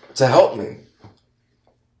 to help me.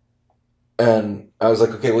 And I was like,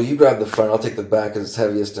 okay, well, you grab the front, I'll take the back because it's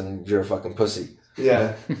heaviest and you're a fucking pussy.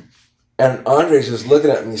 Yeah. And Andre's just looking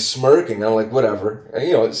at me smirking. I'm like, whatever. And,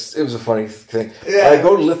 it was a funny thing. Yeah. I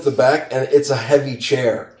go to lift the back, and it's a heavy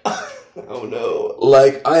chair. Oh no.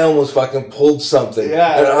 Like, I almost fucking pulled something.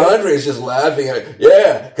 Yeah. And Andre's just laughing at,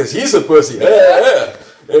 because he's a pussy. Yeah.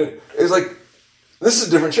 And it's like, this is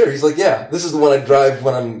a different chair. He's like, yeah, this is the one I drive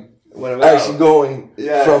when I'm actually going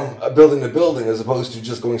from a building to building as opposed to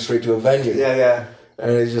just going straight to a venue. Yeah.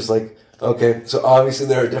 And it's just like, okay, so obviously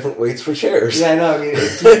there are different weights for chairs. Yeah, no, I mean,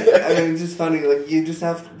 it's just funny. Like, you just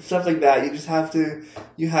have stuff like that.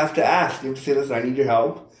 You have to ask. You have to say, listen, I need your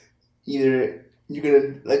help. Either you're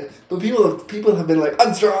gonna like. But people have been like,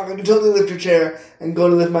 I'm strong. I can totally lift your chair, and go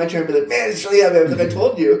to lift my chair and be like, man, it's really heavy. I was like, I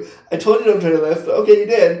told you don't try to lift. But okay, you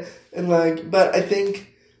did. And like, but I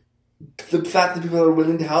think the fact that people are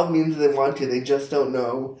willing to help means they want to. They just don't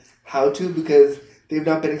know how to because they've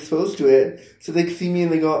not been exposed to it. So they see me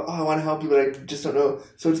and they go, oh, I want to help you, but I just don't know.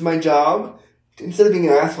 So it's my job. Instead of being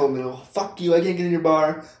an asshole and go, fuck you, I can't get in your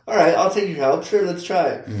bar. All right, I'll take your help. Sure, let's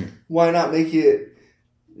try. Mm-hmm. Why not make it...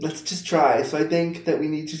 Let's just try. So I think that we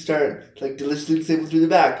need to start like deliciously disabled through the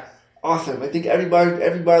back. Awesome. I think every bar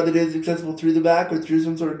that is accessible through the back or through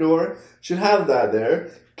some sort of door should have that there.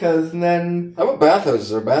 Because then... How about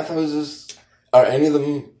bathhouses? Are any of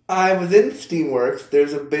them... I was in Steamworks.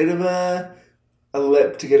 There's a bit of a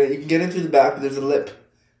lip to get in. You can get in through the back, but there's a lip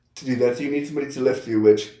to do that. So you need somebody to lift you,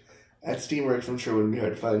 which at Steamworks I'm sure wouldn't be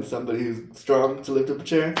hard to find somebody who's strong to lift up a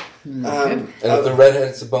chair. And if the redhead,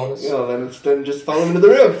 it's a bonus? Then just follow him into the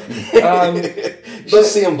room. You should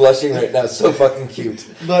see him blushing right now. It's so fucking cute.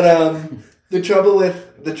 But the trouble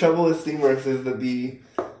with Steamworks is that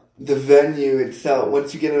the venue itself,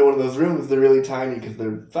 once you get into one of those rooms, they're really tiny because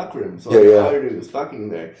they're fuck rooms. So all you're doing is fucking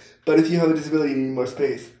there. But if you have a disability, you need more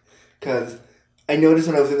space. Because I noticed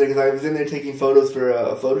when I was in there, because I was in there taking photos for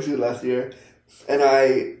a photo shoot last year, and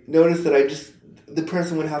I noticed that the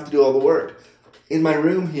person would have to do all the work. In my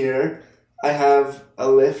room here, I have a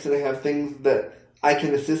lift and I have things that I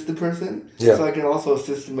can assist the person. Yeah. So I can also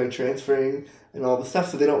assist in my transferring and all the stuff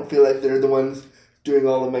so they don't feel like they're the ones doing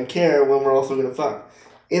all of my care when we're also going to fuck.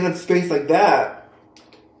 In a space like that,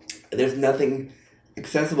 there's nothing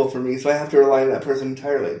accessible for me, so I have to rely on that person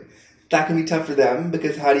entirely. That can be tough for them,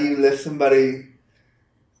 because how do you lift somebody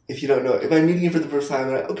if you don't know? If I'm meeting you for the first time,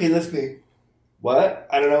 and okay, lift me. What?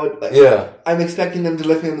 I don't know. I'm expecting them to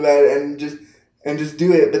lift me on the bed and just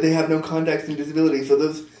do it, but they have no context and disability, so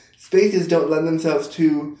those spaces don't lend themselves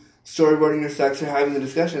to storyboarding or sex or having the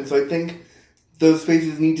discussion. So I think those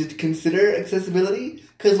spaces need to consider accessibility.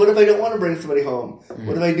 Because what if I don't want to bring somebody home? Mm-hmm.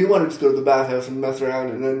 What if I do want to just go to the bathhouse and mess around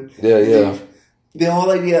and then leave? The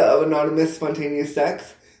whole idea of anonymous, spontaneous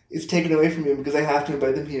sex is taken away from me because I have to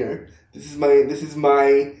invite them here. This is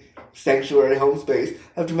my sanctuary home space.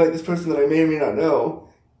 I have to invite this person that I may or may not know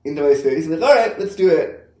into my space. And like, all right, let's do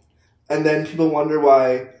it. And then people wonder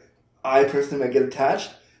why I personally might get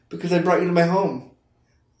attached because I brought you to my home.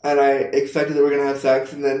 And I expected that we're going to have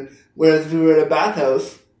sex. And then, whereas if we were at a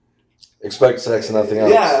bathhouse... Expect sex and nothing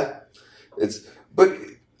else. Yeah. But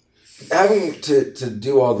having to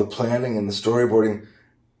do all the planning and the storyboarding,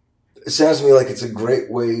 it sounds to me like it's a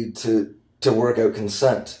great way to work out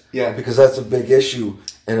consent. Yeah. Because that's a big issue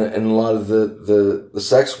in a lot of the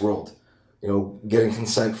sex world. You know, getting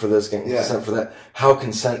consent for this, getting consent for that. How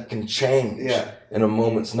consent can change in a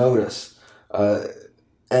moment's notice.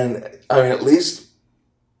 And, I mean, at least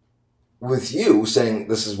with you saying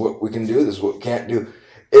this is what we can do, this is what we can't do,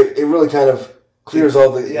 it really kind of clears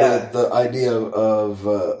all the idea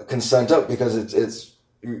of consent up, because it's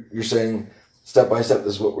you're saying step by step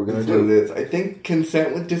this is what we're going to do. What it is. I think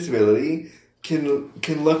consent with disability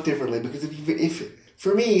can look differently, because if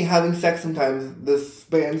for me, having sex sometimes, the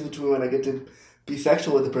spans between when I get to be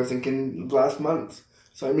sexual with a person can last months.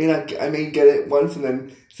 So I may get it once and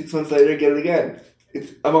then 6 months later get it again.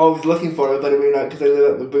 I'm always looking for it, but I may not, because I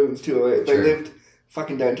live out in the boons too. If I lived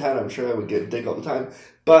fucking downtown, I'm sure I would get dick all the time.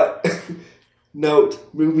 But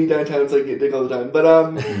note, move me downtown so I get dick all the time.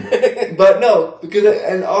 But no,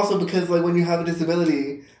 because like when you have a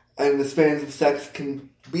disability and the spans of sex can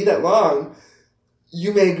be that long,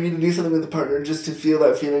 you may agree to do something with a partner just to feel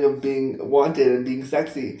that feeling of being wanted and being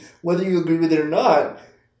sexy. Whether you agree with it or not,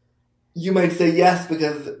 you might say yes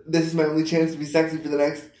because this is my only chance to be sexy for the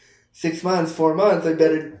next 6 months, 4 months. I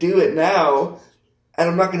better do it now. And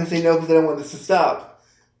I'm not going to say no because I don't want this to stop.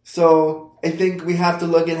 So I think we have to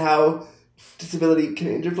look at how disability can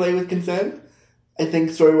interplay with consent. I think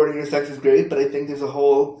storyboarding your sex is great, but I think there's a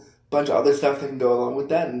whole bunch of other stuff that can go along with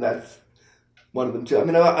that, and that's one of them too. I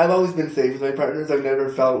mean, I've always been safe with my partners. I've never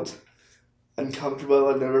felt uncomfortable.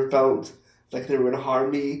 I've never felt like they were going to harm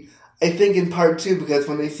me. I think in part too because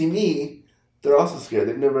when they see me, they're also scared.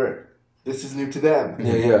 This is new to them.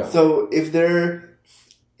 Yeah. So if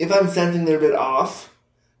I'm sensing they're a bit off,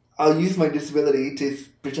 I'll use my disability to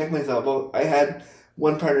protect myself. Well, I had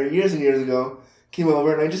one partner years and years ago came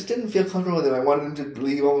over and I just didn't feel comfortable with him. I wanted him to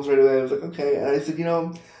leave almost right away. I was like, okay. And I said,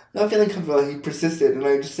 I'm not feeling comfortable. And he persisted. And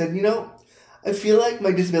I just said, I feel like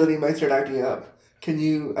my disability might start acting up. I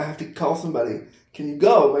have to call somebody. Can you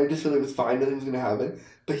go? My disability was fine. Nothing was going to happen.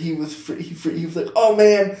 But he was free. He was like, oh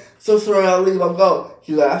man, so sorry, I'll leave. I'll go.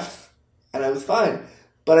 He left and I was fine.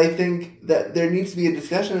 But I think that there needs to be a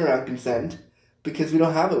discussion around consent because we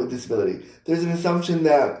don't have it with disability. There's an assumption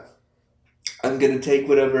that I'm going to take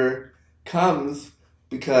whatever comes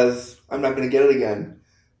because I'm not going to get it again.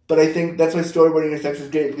 But I think that's why storyboarding your sex is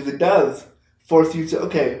great, because it does force you to,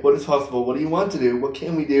 okay, what is possible? What do you want to do? What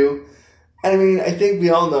can we do? And I mean, I think we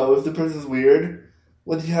all know if the person's weird,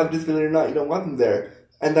 whether you have a disability or not, you don't want them there.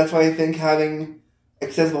 And that's why I think having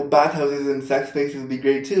accessible bathhouses and sex spaces would be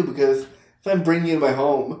great too, because if I'm bringing you to my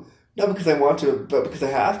home, not because I want to, but because I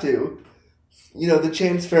have to, the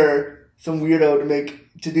chance for some weirdo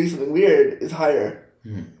to do something weird is higher.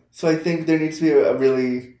 Mm. So I think there needs to be a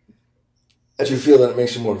really... Do you feel that it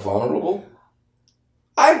makes you more vulnerable?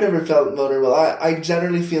 I've never felt vulnerable. I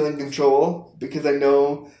generally feel in control because I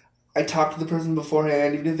know I talk to the person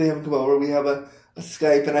beforehand, even if they haven't come over. We have a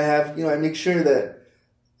Skype, and I make sure that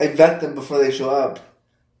I vet them before they show up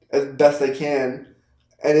as best I can.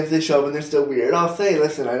 And if they show up and they're still weird, I'll say,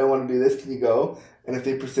 listen, I don't want to do this. Can you go? And if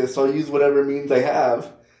they persist, I'll use whatever means I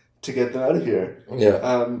have to get them out of here.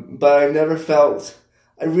 Yeah. But I've never felt...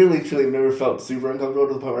 I really, truly have never felt super uncomfortable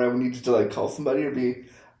to the point where I would need to call somebody or be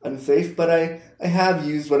unsafe. But I have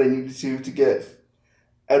used what I needed to get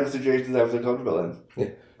out of situations I was uncomfortable in. Yeah.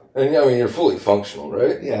 And I mean, you're fully functional,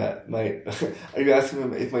 right? Yeah. Are you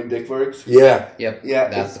asking if my dick works? Yeah. Yep. Yeah.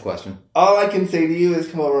 That's the question. All I can say to you is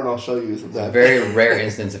come over and I'll show you something. It's a very rare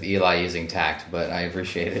instance of Eli using tact, but I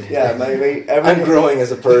appreciate it. Yeah. I'm growing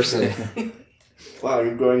as a person. Wow,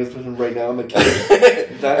 you're growing as a person right now. I'm like,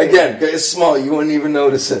 again, it's small. You wouldn't even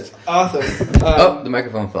notice it. Awesome. The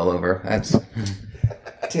microphone fell over. That's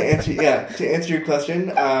to answer your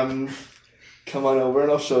question. Come on over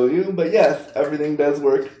and I'll show you. But yes, everything does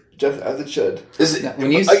work just as it should. Is it?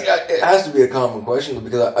 It has to be a common question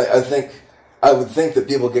because I would think that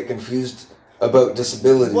people get confused about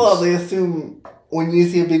disabilities. Well, they assume when you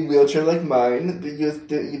see a big wheelchair like mine,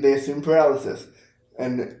 they assume paralysis,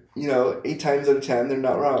 and 8 times out of 10 they're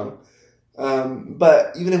not wrong.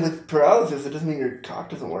 But even with paralysis, it doesn't mean your cock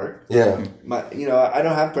doesn't work. Yeah. I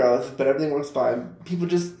don't have paralysis, but everything works fine. People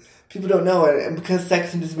don't know it, and because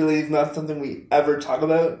sex and disability is not something we ever talk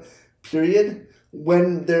about, period.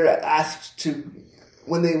 When they're asked to,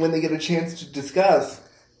 when they get a chance to discuss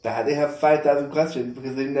that, they have 5,000 questions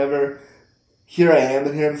because they never. Here I am,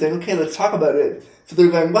 and here I'm saying, okay, let's talk about it. So they're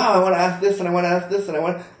going, wow, I want to ask this, and I want to ask this, and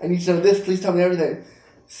I need to know this. Please tell me everything.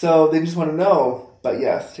 So they just want to know. But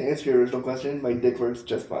yes, to answer your original question, my dick works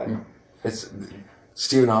just fine.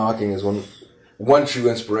 Stephen Hawking is one true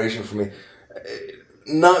inspiration for me.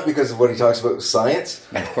 Not because of what he talks about with science,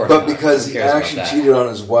 but because he actually cheated on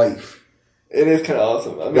his wife. It is kind of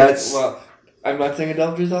awesome. I mean, I'm not saying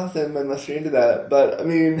adultery is awesome. I'm not straight into that. But, I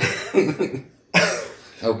mean...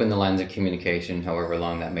 Open the lines of communication, however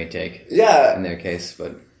long that may take. Yeah. In their case,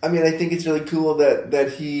 but... I mean, I think it's really cool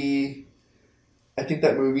that he... I think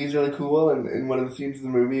that movie is really cool, and in one of the scenes in the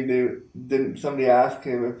movie, somebody asked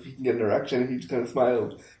him if he can get an erection, and he just kind of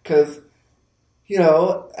smiled. Because,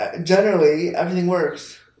 generally, everything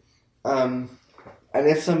works. And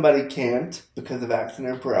if somebody can't, because of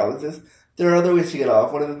accident or paralysis, there are other ways to get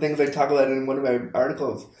off. One of the things I talk about in one of my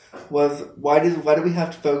articles was, why do we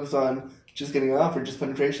have to focus on just getting off or just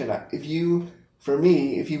penetration? If you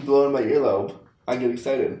blow in my earlobe, I get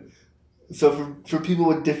excited. So for people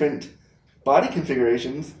with different body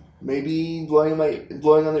configurations, maybe blowing on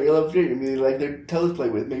their earlobe is great. Maybe they like their toes play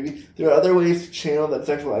with. Maybe there are other ways to channel that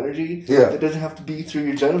sexual energy that doesn't have to be through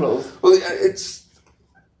your genitals. Well,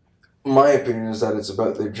 my opinion is that it's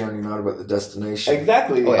about their journey, not about the destination.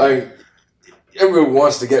 Exactly. Everyone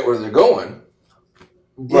wants to get where they're going,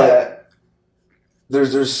 but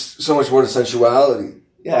there's so much more to sensuality.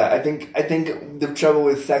 Yeah, I think the trouble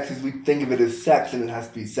with sex is we think of it as sex and it has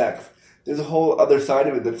to be sex. There's a whole other side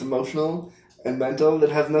of it that's emotional and mental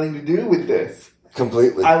that has nothing to do with this.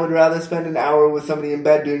 Completely. I would rather spend an hour with somebody in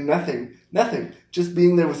bed doing nothing. Just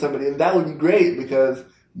being there with somebody. And that would be great because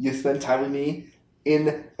you spend time with me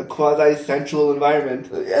in a quasi-sensual environment.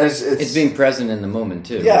 It's being present in the moment,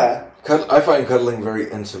 too. Yeah. I find cuddling very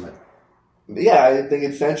intimate. Yeah, I think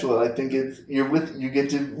it's sensual. I think you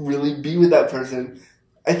get to really be with that person.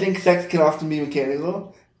 I think sex can often be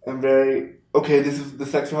mechanical and very... Okay, this is the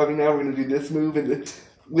sex we're having now, we're going to do this move. And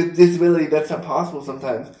with disability, that's not possible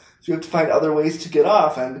sometimes. So you have to find other ways to get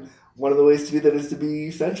off. And one of the ways to do that is to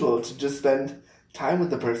be sensual, to just spend time with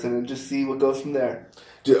the person and just see what goes from there.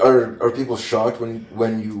 Are people shocked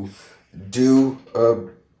when you do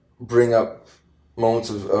bring up moments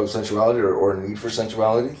of sensuality or a need for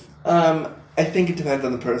sensuality? I think it depends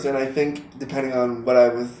on the person. I think depending on what I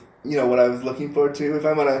was looking for too. If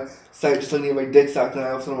I'm on a site just looking at my dick sock and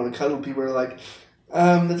I also want to cuddle, people are like,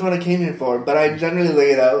 that's what I came here for. But I generally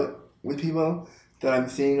lay it out with people that I'm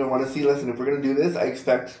seeing or want to see. Listen, if we're going to do this, I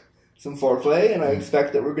expect some foreplay, and I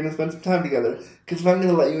expect that we're going to spend some time together. Because if I'm going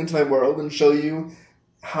to let you into my world and show you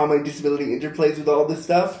how my disability interplays with all this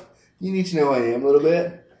stuff, you need to know who I am a little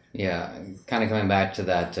bit. Yeah, kind of coming back to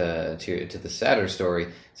that, to the sadder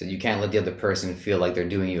story, so you can't let the other person feel like they're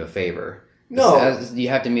doing you a favor. No. You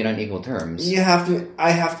have to meet on equal terms. I have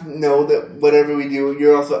to know that whatever we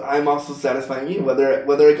do, I'm also satisfying you, whether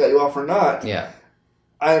I got you off or not. Yeah.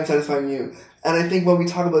 I am satisfying you. And I think when we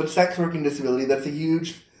talk about sex work and disability, that's a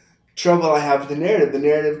huge trouble I have with the narrative. The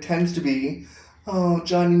narrative tends to be, oh,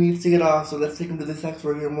 Johnny needs to get off, so let's take him to the sex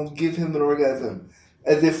worker and we'll give him an orgasm.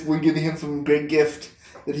 As if we're giving him some great gift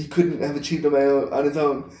that he couldn't have achieved on his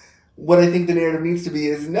own. What I think the narrative needs to be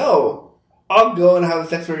is, no, I'll go and have a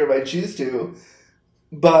sex worker if I choose to,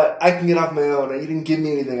 but I can get off my own. You didn't give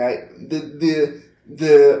me anything.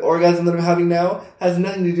 The orgasm that I'm having now has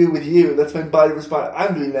nothing to do with you. That's my body response.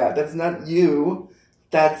 I'm doing that. That's not you.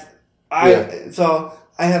 So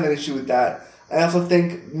I have an issue with that. I also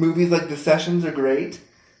think movies like The Sessions are great.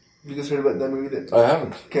 You guys heard about that movie? I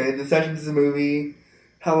haven't. Okay, The Sessions is a movie.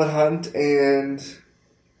 Helen Hunt and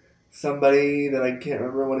somebody that I can't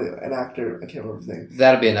remember, an actor, I can't remember his name.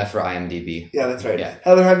 That'll be enough for IMDb. Yeah, that's right. Yeah.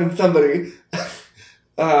 Helen Hunt and somebody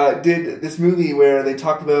did this movie where they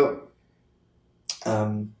talked about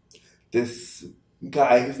this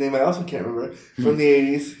guy whose name I also can't remember, from the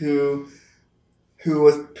 80s, who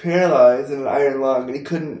was paralyzed in an iron lung, and he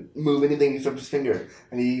couldn't move anything except his finger.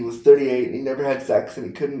 And he was 38, and he never had sex,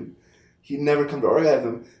 and he'd never come to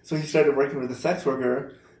orgasm. So he started working with a sex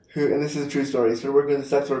worker and this is a true story, he started working with a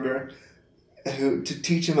sex worker to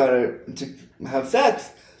teach him how to have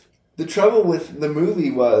sex. The trouble with the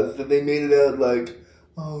movie was that they made it out like,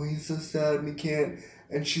 oh, he's so sad and he can't,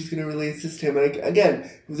 and she's going to really assist him. And again,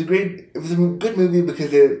 it was a good movie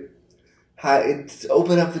because it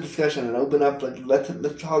opened up the discussion and opened up, like,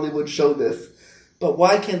 let's Hollywood show this. But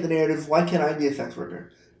why can't I be a sex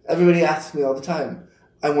worker? Everybody asks me all the time,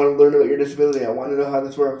 I want to learn about your disability. I want to know how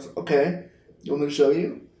this works. Okay, you want me to show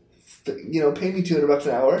you? Pay me $200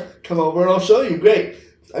 an hour. Come over and I'll show you. Great.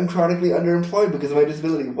 I'm chronically underemployed because of my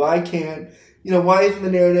disability. Why isn't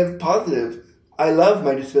the narrative positive? I love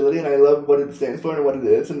my disability and I love what it stands for and what it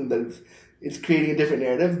is, and that it's creating a different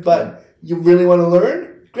narrative. But you really want to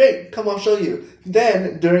learn? Great. Come, I'll show you.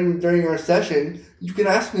 Then during our session, you can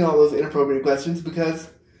ask me all those inappropriate questions because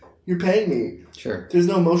you're paying me. Sure. There's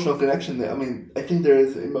no emotional connection there. I mean, I think there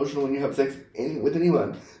is emotional when you have sex with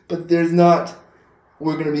anyone, but there's not,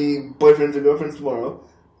 we're going to be boyfriends or girlfriends tomorrow.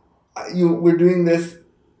 We're doing this,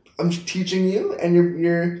 I'm teaching you, and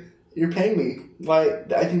you're paying me. Why?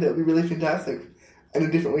 I think that would be really fantastic and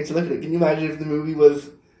a different way to look at it. Can you imagine if the movie was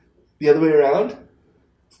the other way around?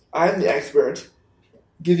 I'm the expert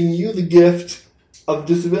giving you the gift of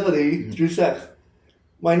disability through sex.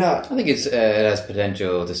 Why not? I think it has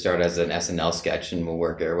potential to start as an SNL sketch, and we'll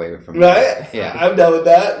work our way from right. Yeah, I'm done with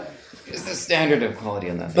that. It's the standard of quality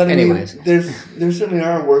on that. But anyways, there certainly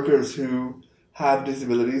are workers who have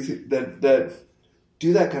disabilities that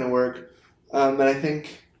do that kind of work, and I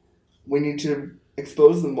think we need to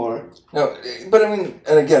expose them more. No, but I mean,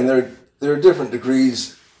 and again, there are different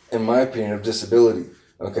degrees, in my opinion, of disability.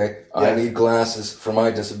 Okay, yes. I need glasses for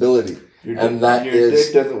my disability. Your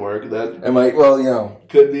dick doesn't work. That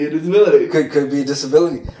could be a disability. Could be a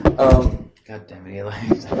disability. God damn it, Eli!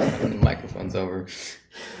 The microphone's over.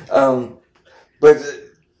 But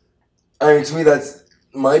I mean, to me, that's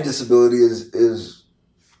my disability is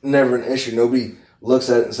never an issue. Nobody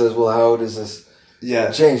looks at it and says, "Well, how does this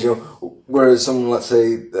change?" Whereas someone, let's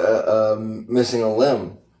say, missing a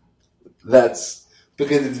limb, that's.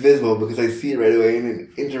 Because it's visible, because I see it right away and it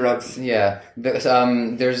interrupts. Yeah. There's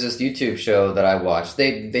this YouTube show that I watched.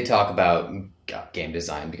 They talk about game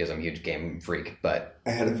design because I'm a huge game freak, but... I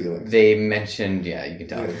had a feeling. They mentioned... Yeah, you can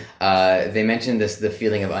tell. Yeah. They mentioned the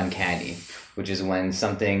feeling of uncanny, which is when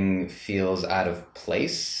something feels out of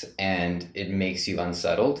place and it makes you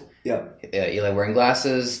unsettled. Yeah. Eli wearing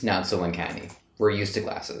glasses, not so uncanny. We're used to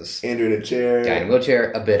glasses. Andrew in a chair. Guy in a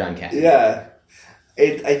wheelchair, a bit uncanny. Yeah.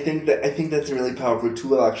 I think that's a really powerful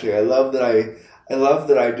tool. Actually, I love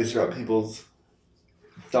that I disrupt people's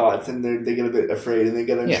thoughts and they get a bit afraid and they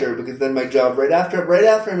get unsure because then my job right after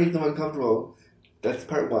I make them uncomfortable. That's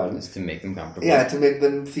part one. Is to make them comfortable. Yeah, to make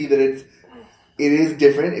them see that it is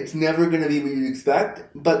different. It's never going to be what you expect.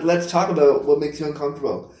 But let's talk about what makes you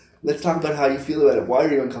uncomfortable. Let's talk about how you feel about it. Why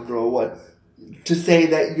are you uncomfortable? To say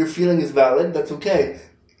that your feeling is valid. That's okay.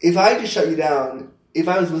 If I just shut you down. If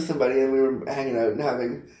I was with somebody and we were hanging out and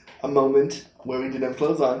having a moment where we didn't have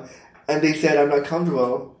clothes on, and they said, I'm not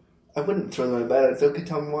comfortable, I wouldn't throw them out of bed. It's okay,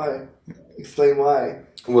 tell me why. Explain why.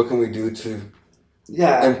 What can we do to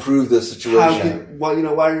improve the situation. Why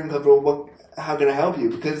are you uncomfortable? How can I help you?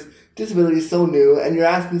 Because disability is so new, and you're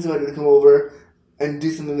asking somebody to come over and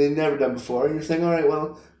do something they've never done before, and you're saying, all right,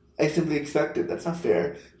 well, I simply expect it. That's not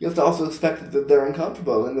fair. You have to also expect that they're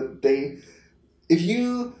uncomfortable and that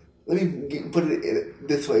let me put it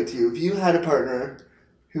this way to you. If you had a partner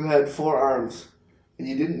who had 4 arms and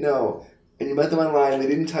you didn't know, and you met them online and they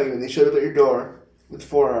didn't tell you, and they showed up at your door with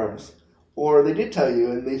 4 arms, or they did tell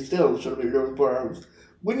you and they still showed up at your door with 4 arms,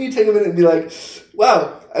 wouldn't you take a minute and be like,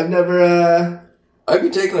 wow, I've never... I'd be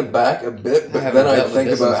taken aback a bit, but then I'd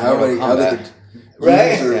think about how they could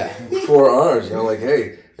right? use their 4 arms. Like,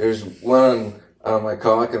 hey, there's one on my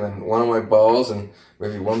cock and then one on my balls, and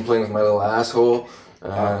maybe one playing with my little asshole.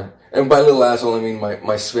 And by little asshole, I mean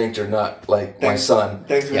my sphincter, not like my son.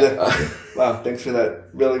 Thanks for that. Wow, thanks for that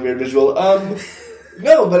really weird visual.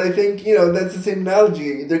 No, but I think, that's the same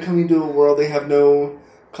analogy. They're coming to a world they have no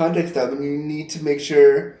context of, and you need to make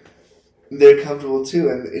sure they're comfortable too,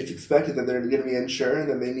 and it's expected that they're going to be unsure and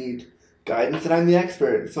that they need guidance, and I'm the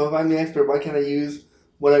expert. So if I'm the expert, why can't I use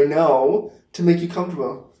what I know to make you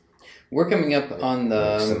comfortable? We're coming up on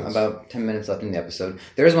about 10 minutes left in the episode.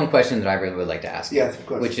 There is one question that I really would like to ask you. Yes, of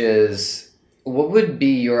course. Which is, what would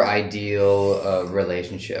be your ideal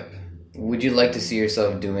relationship? Would you like to see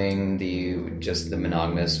yourself doing just the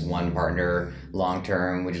monogamous one partner long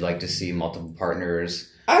term? Would you like to see multiple partners?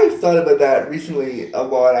 I've thought about that recently a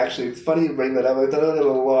lot, actually. It's funny you bring that up. I've thought about it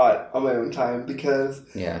a lot on my own time because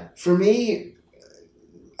for me,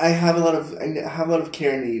 I have a lot of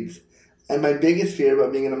care needs. And my biggest fear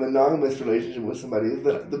about being in a monogamous relationship with somebody is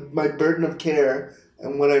that my burden of care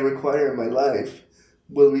and what I require in my life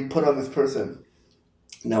will be put on this person.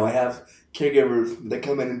 Now, I have caregivers that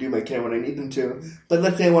come in and do my care when I need them to. But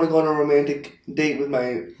let's say I want to go on a romantic date with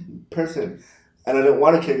my person, and I don't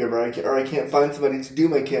want a caregiver, or I can't find somebody to do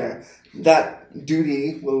my care. That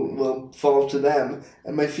duty will fall to them.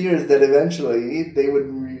 And my fear is that eventually they would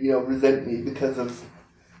resent me because of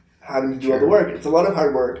having to do all the work. It's a lot of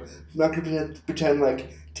hard work. I'm not going to pretend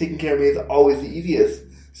like taking care of me is always the easiest.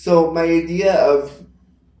 So my idea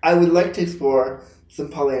I would like to explore some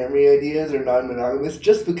polyamory ideas or non-monogamous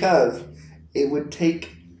just because it would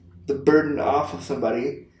take the burden off of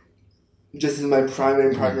somebody just as my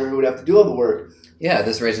primary partner who would have to do all the work. Yeah,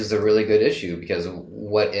 this raises a really good issue because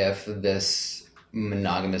what if this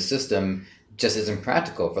monogamous system just isn't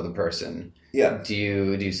practical for the person? Yeah. Do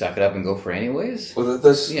you suck it up and go for it anyways? Well,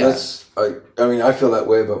 I feel that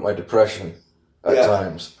way about my depression at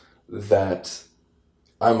times, that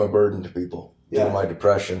I'm a burden to people due to my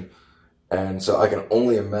depression. And so I can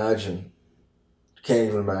only can't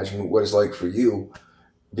even imagine what it's like for you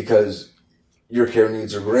because your care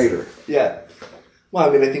needs are greater. Yeah. Well,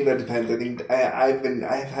 I think that depends. I think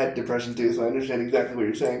I've had depression too, so I understand exactly what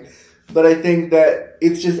you're saying. But I think that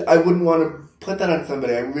it's just, I wouldn't want to put that on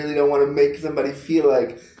somebody. I really don't want to make somebody feel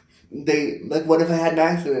like what if I had an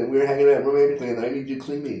accident and we were hanging out romantically and I need you to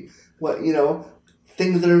clean me?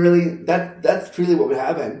 Things that are really, that's truly what would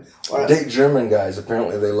happen. Date German guys,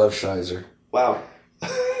 apparently they love Scheiser. Wow.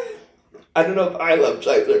 I don't know if I love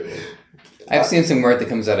Scheiser. I've seen some work that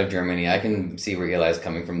comes out of Germany. I can see where Eli's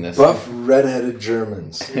coming from this. Buff, redheaded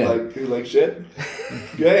Germans. Who like shit?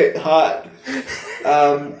 Great, hot.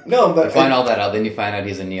 No, but... You find all that out, then you find out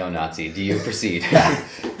he's a neo-Nazi. Do you proceed?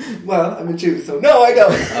 Well, I'm a Jew, so no, I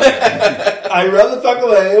don't. Okay. I run the fuck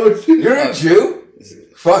away. You're a Jew?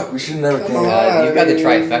 Fuck, we should never came out. You've got the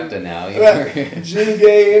trifecta now. Jew,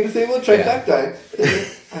 gay, and disabled trifecta.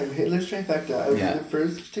 I'm Hitler's trifecta. I would be the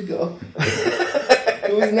first to go.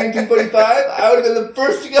 It was 1945. I would have been the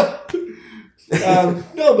first to go.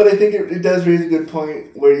 No, but I think it does raise a good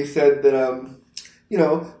point where you said that,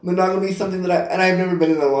 monogamy is something that I've never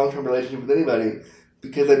been in a long-term relationship with anybody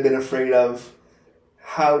because I've been afraid of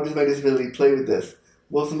how does my disability play with this?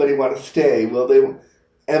 Will somebody want to stay?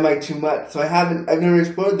 Am I too much? So I've never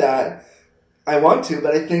explored that. I want to,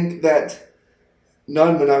 but I think that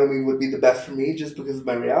non-monogamy would be the best for me just because of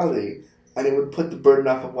my reality. And it would put the burden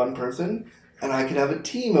off of one person. And I could have a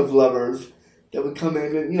team of lovers that would come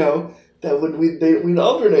in and, we'd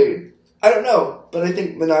alternate. I don't know. But I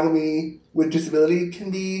think monogamy with disability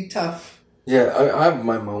can be tough. Yeah, I have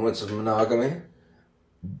my moments of monogamy.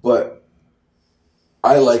 But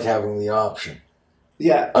I like having the option.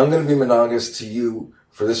 Yeah. I'm going to be monogamous to you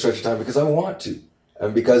for this stretch of time because I want to.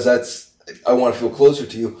 And because I want to feel closer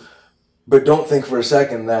to you. But don't think for a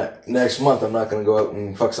second that next month I'm not going to go out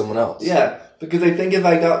and fuck someone else. Yeah, because I think if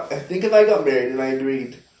I got married and I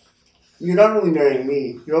agreed, you're not only marrying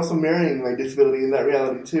me, you're also marrying my disability and that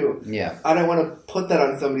reality too. Yeah. I don't want to put that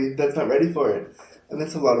on somebody that's not ready for it. And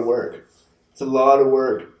that's a lot of work. It's a lot of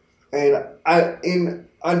work. And in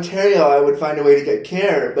Ontario, I would find a way to get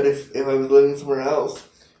care, but if I was living somewhere else,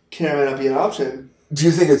 care might not be an option. Do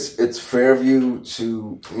you think it's fair of you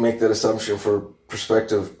to make that assumption for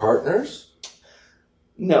prospective partners?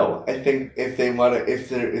 No, I think if they want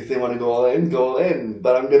to go all in, go all in.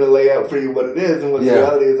 But I'm going to lay out for you what it is and what the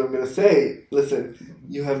reality is. I'm going to say, listen,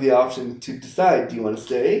 you have the option to decide. Do you want to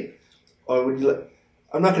stay, or would you?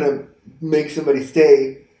 I'm not going to make somebody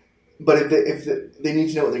stay, but if they need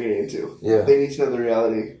to know what they're getting into. Yeah, they need to know the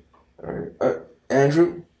reality. All right,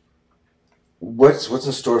 Andrew, what's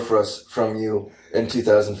in store for us from you in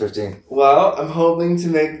 2015? Well, I'm hoping to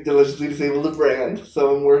make Deliciously Disabled a brand,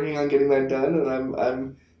 so I'm working on getting that done, and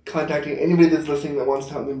I'm contacting anybody that's listening that wants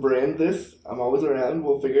to help me brand this. I'm always around.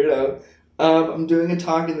 We'll figure it out. I'm doing a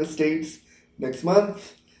talk in the States next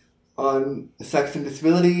month on sex and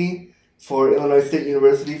disability for Illinois State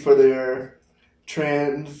University for their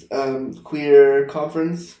trans queer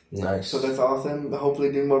conference. Nice. So that's awesome.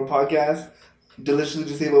 Hopefully doing more podcasts. Deliciously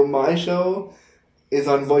Disabled, my show, is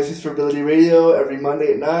on Voices for Ability Radio every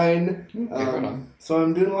Monday at 9. So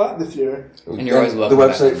I'm doing a lot this year. And you're always welcome. The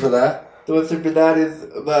website for that? The website for that is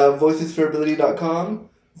voicesforability.com.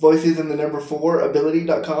 Voices and the number 4,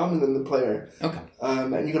 ability.com, and then the player. Okay.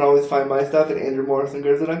 And you can always find my stuff at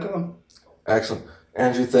andrewmorrison.com. Excellent.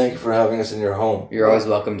 Andrew, thank you for having us in your home. You're always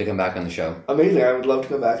welcome to come back on the show. Amazing. I would love to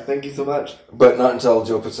come back. Thank you so much. But not until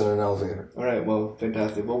Joe puts in an elevator. All right. Well,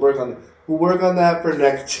 fantastic. We'll work on that for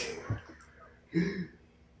next year.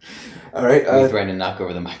 All right. We threaten to knock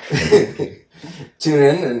over the microphone.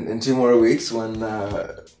 Tune in 2 more weeks when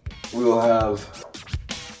we will have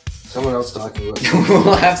someone else talking about it.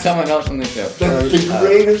 We'll have someone else on the show. That's the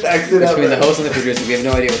greatest exit ever. Between the host and the producer, we have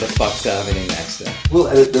no idea what the fuck's happening next. We'll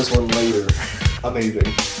edit this one later.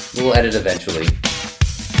 Amazing. We'll edit eventually.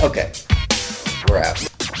 Okay. We're out.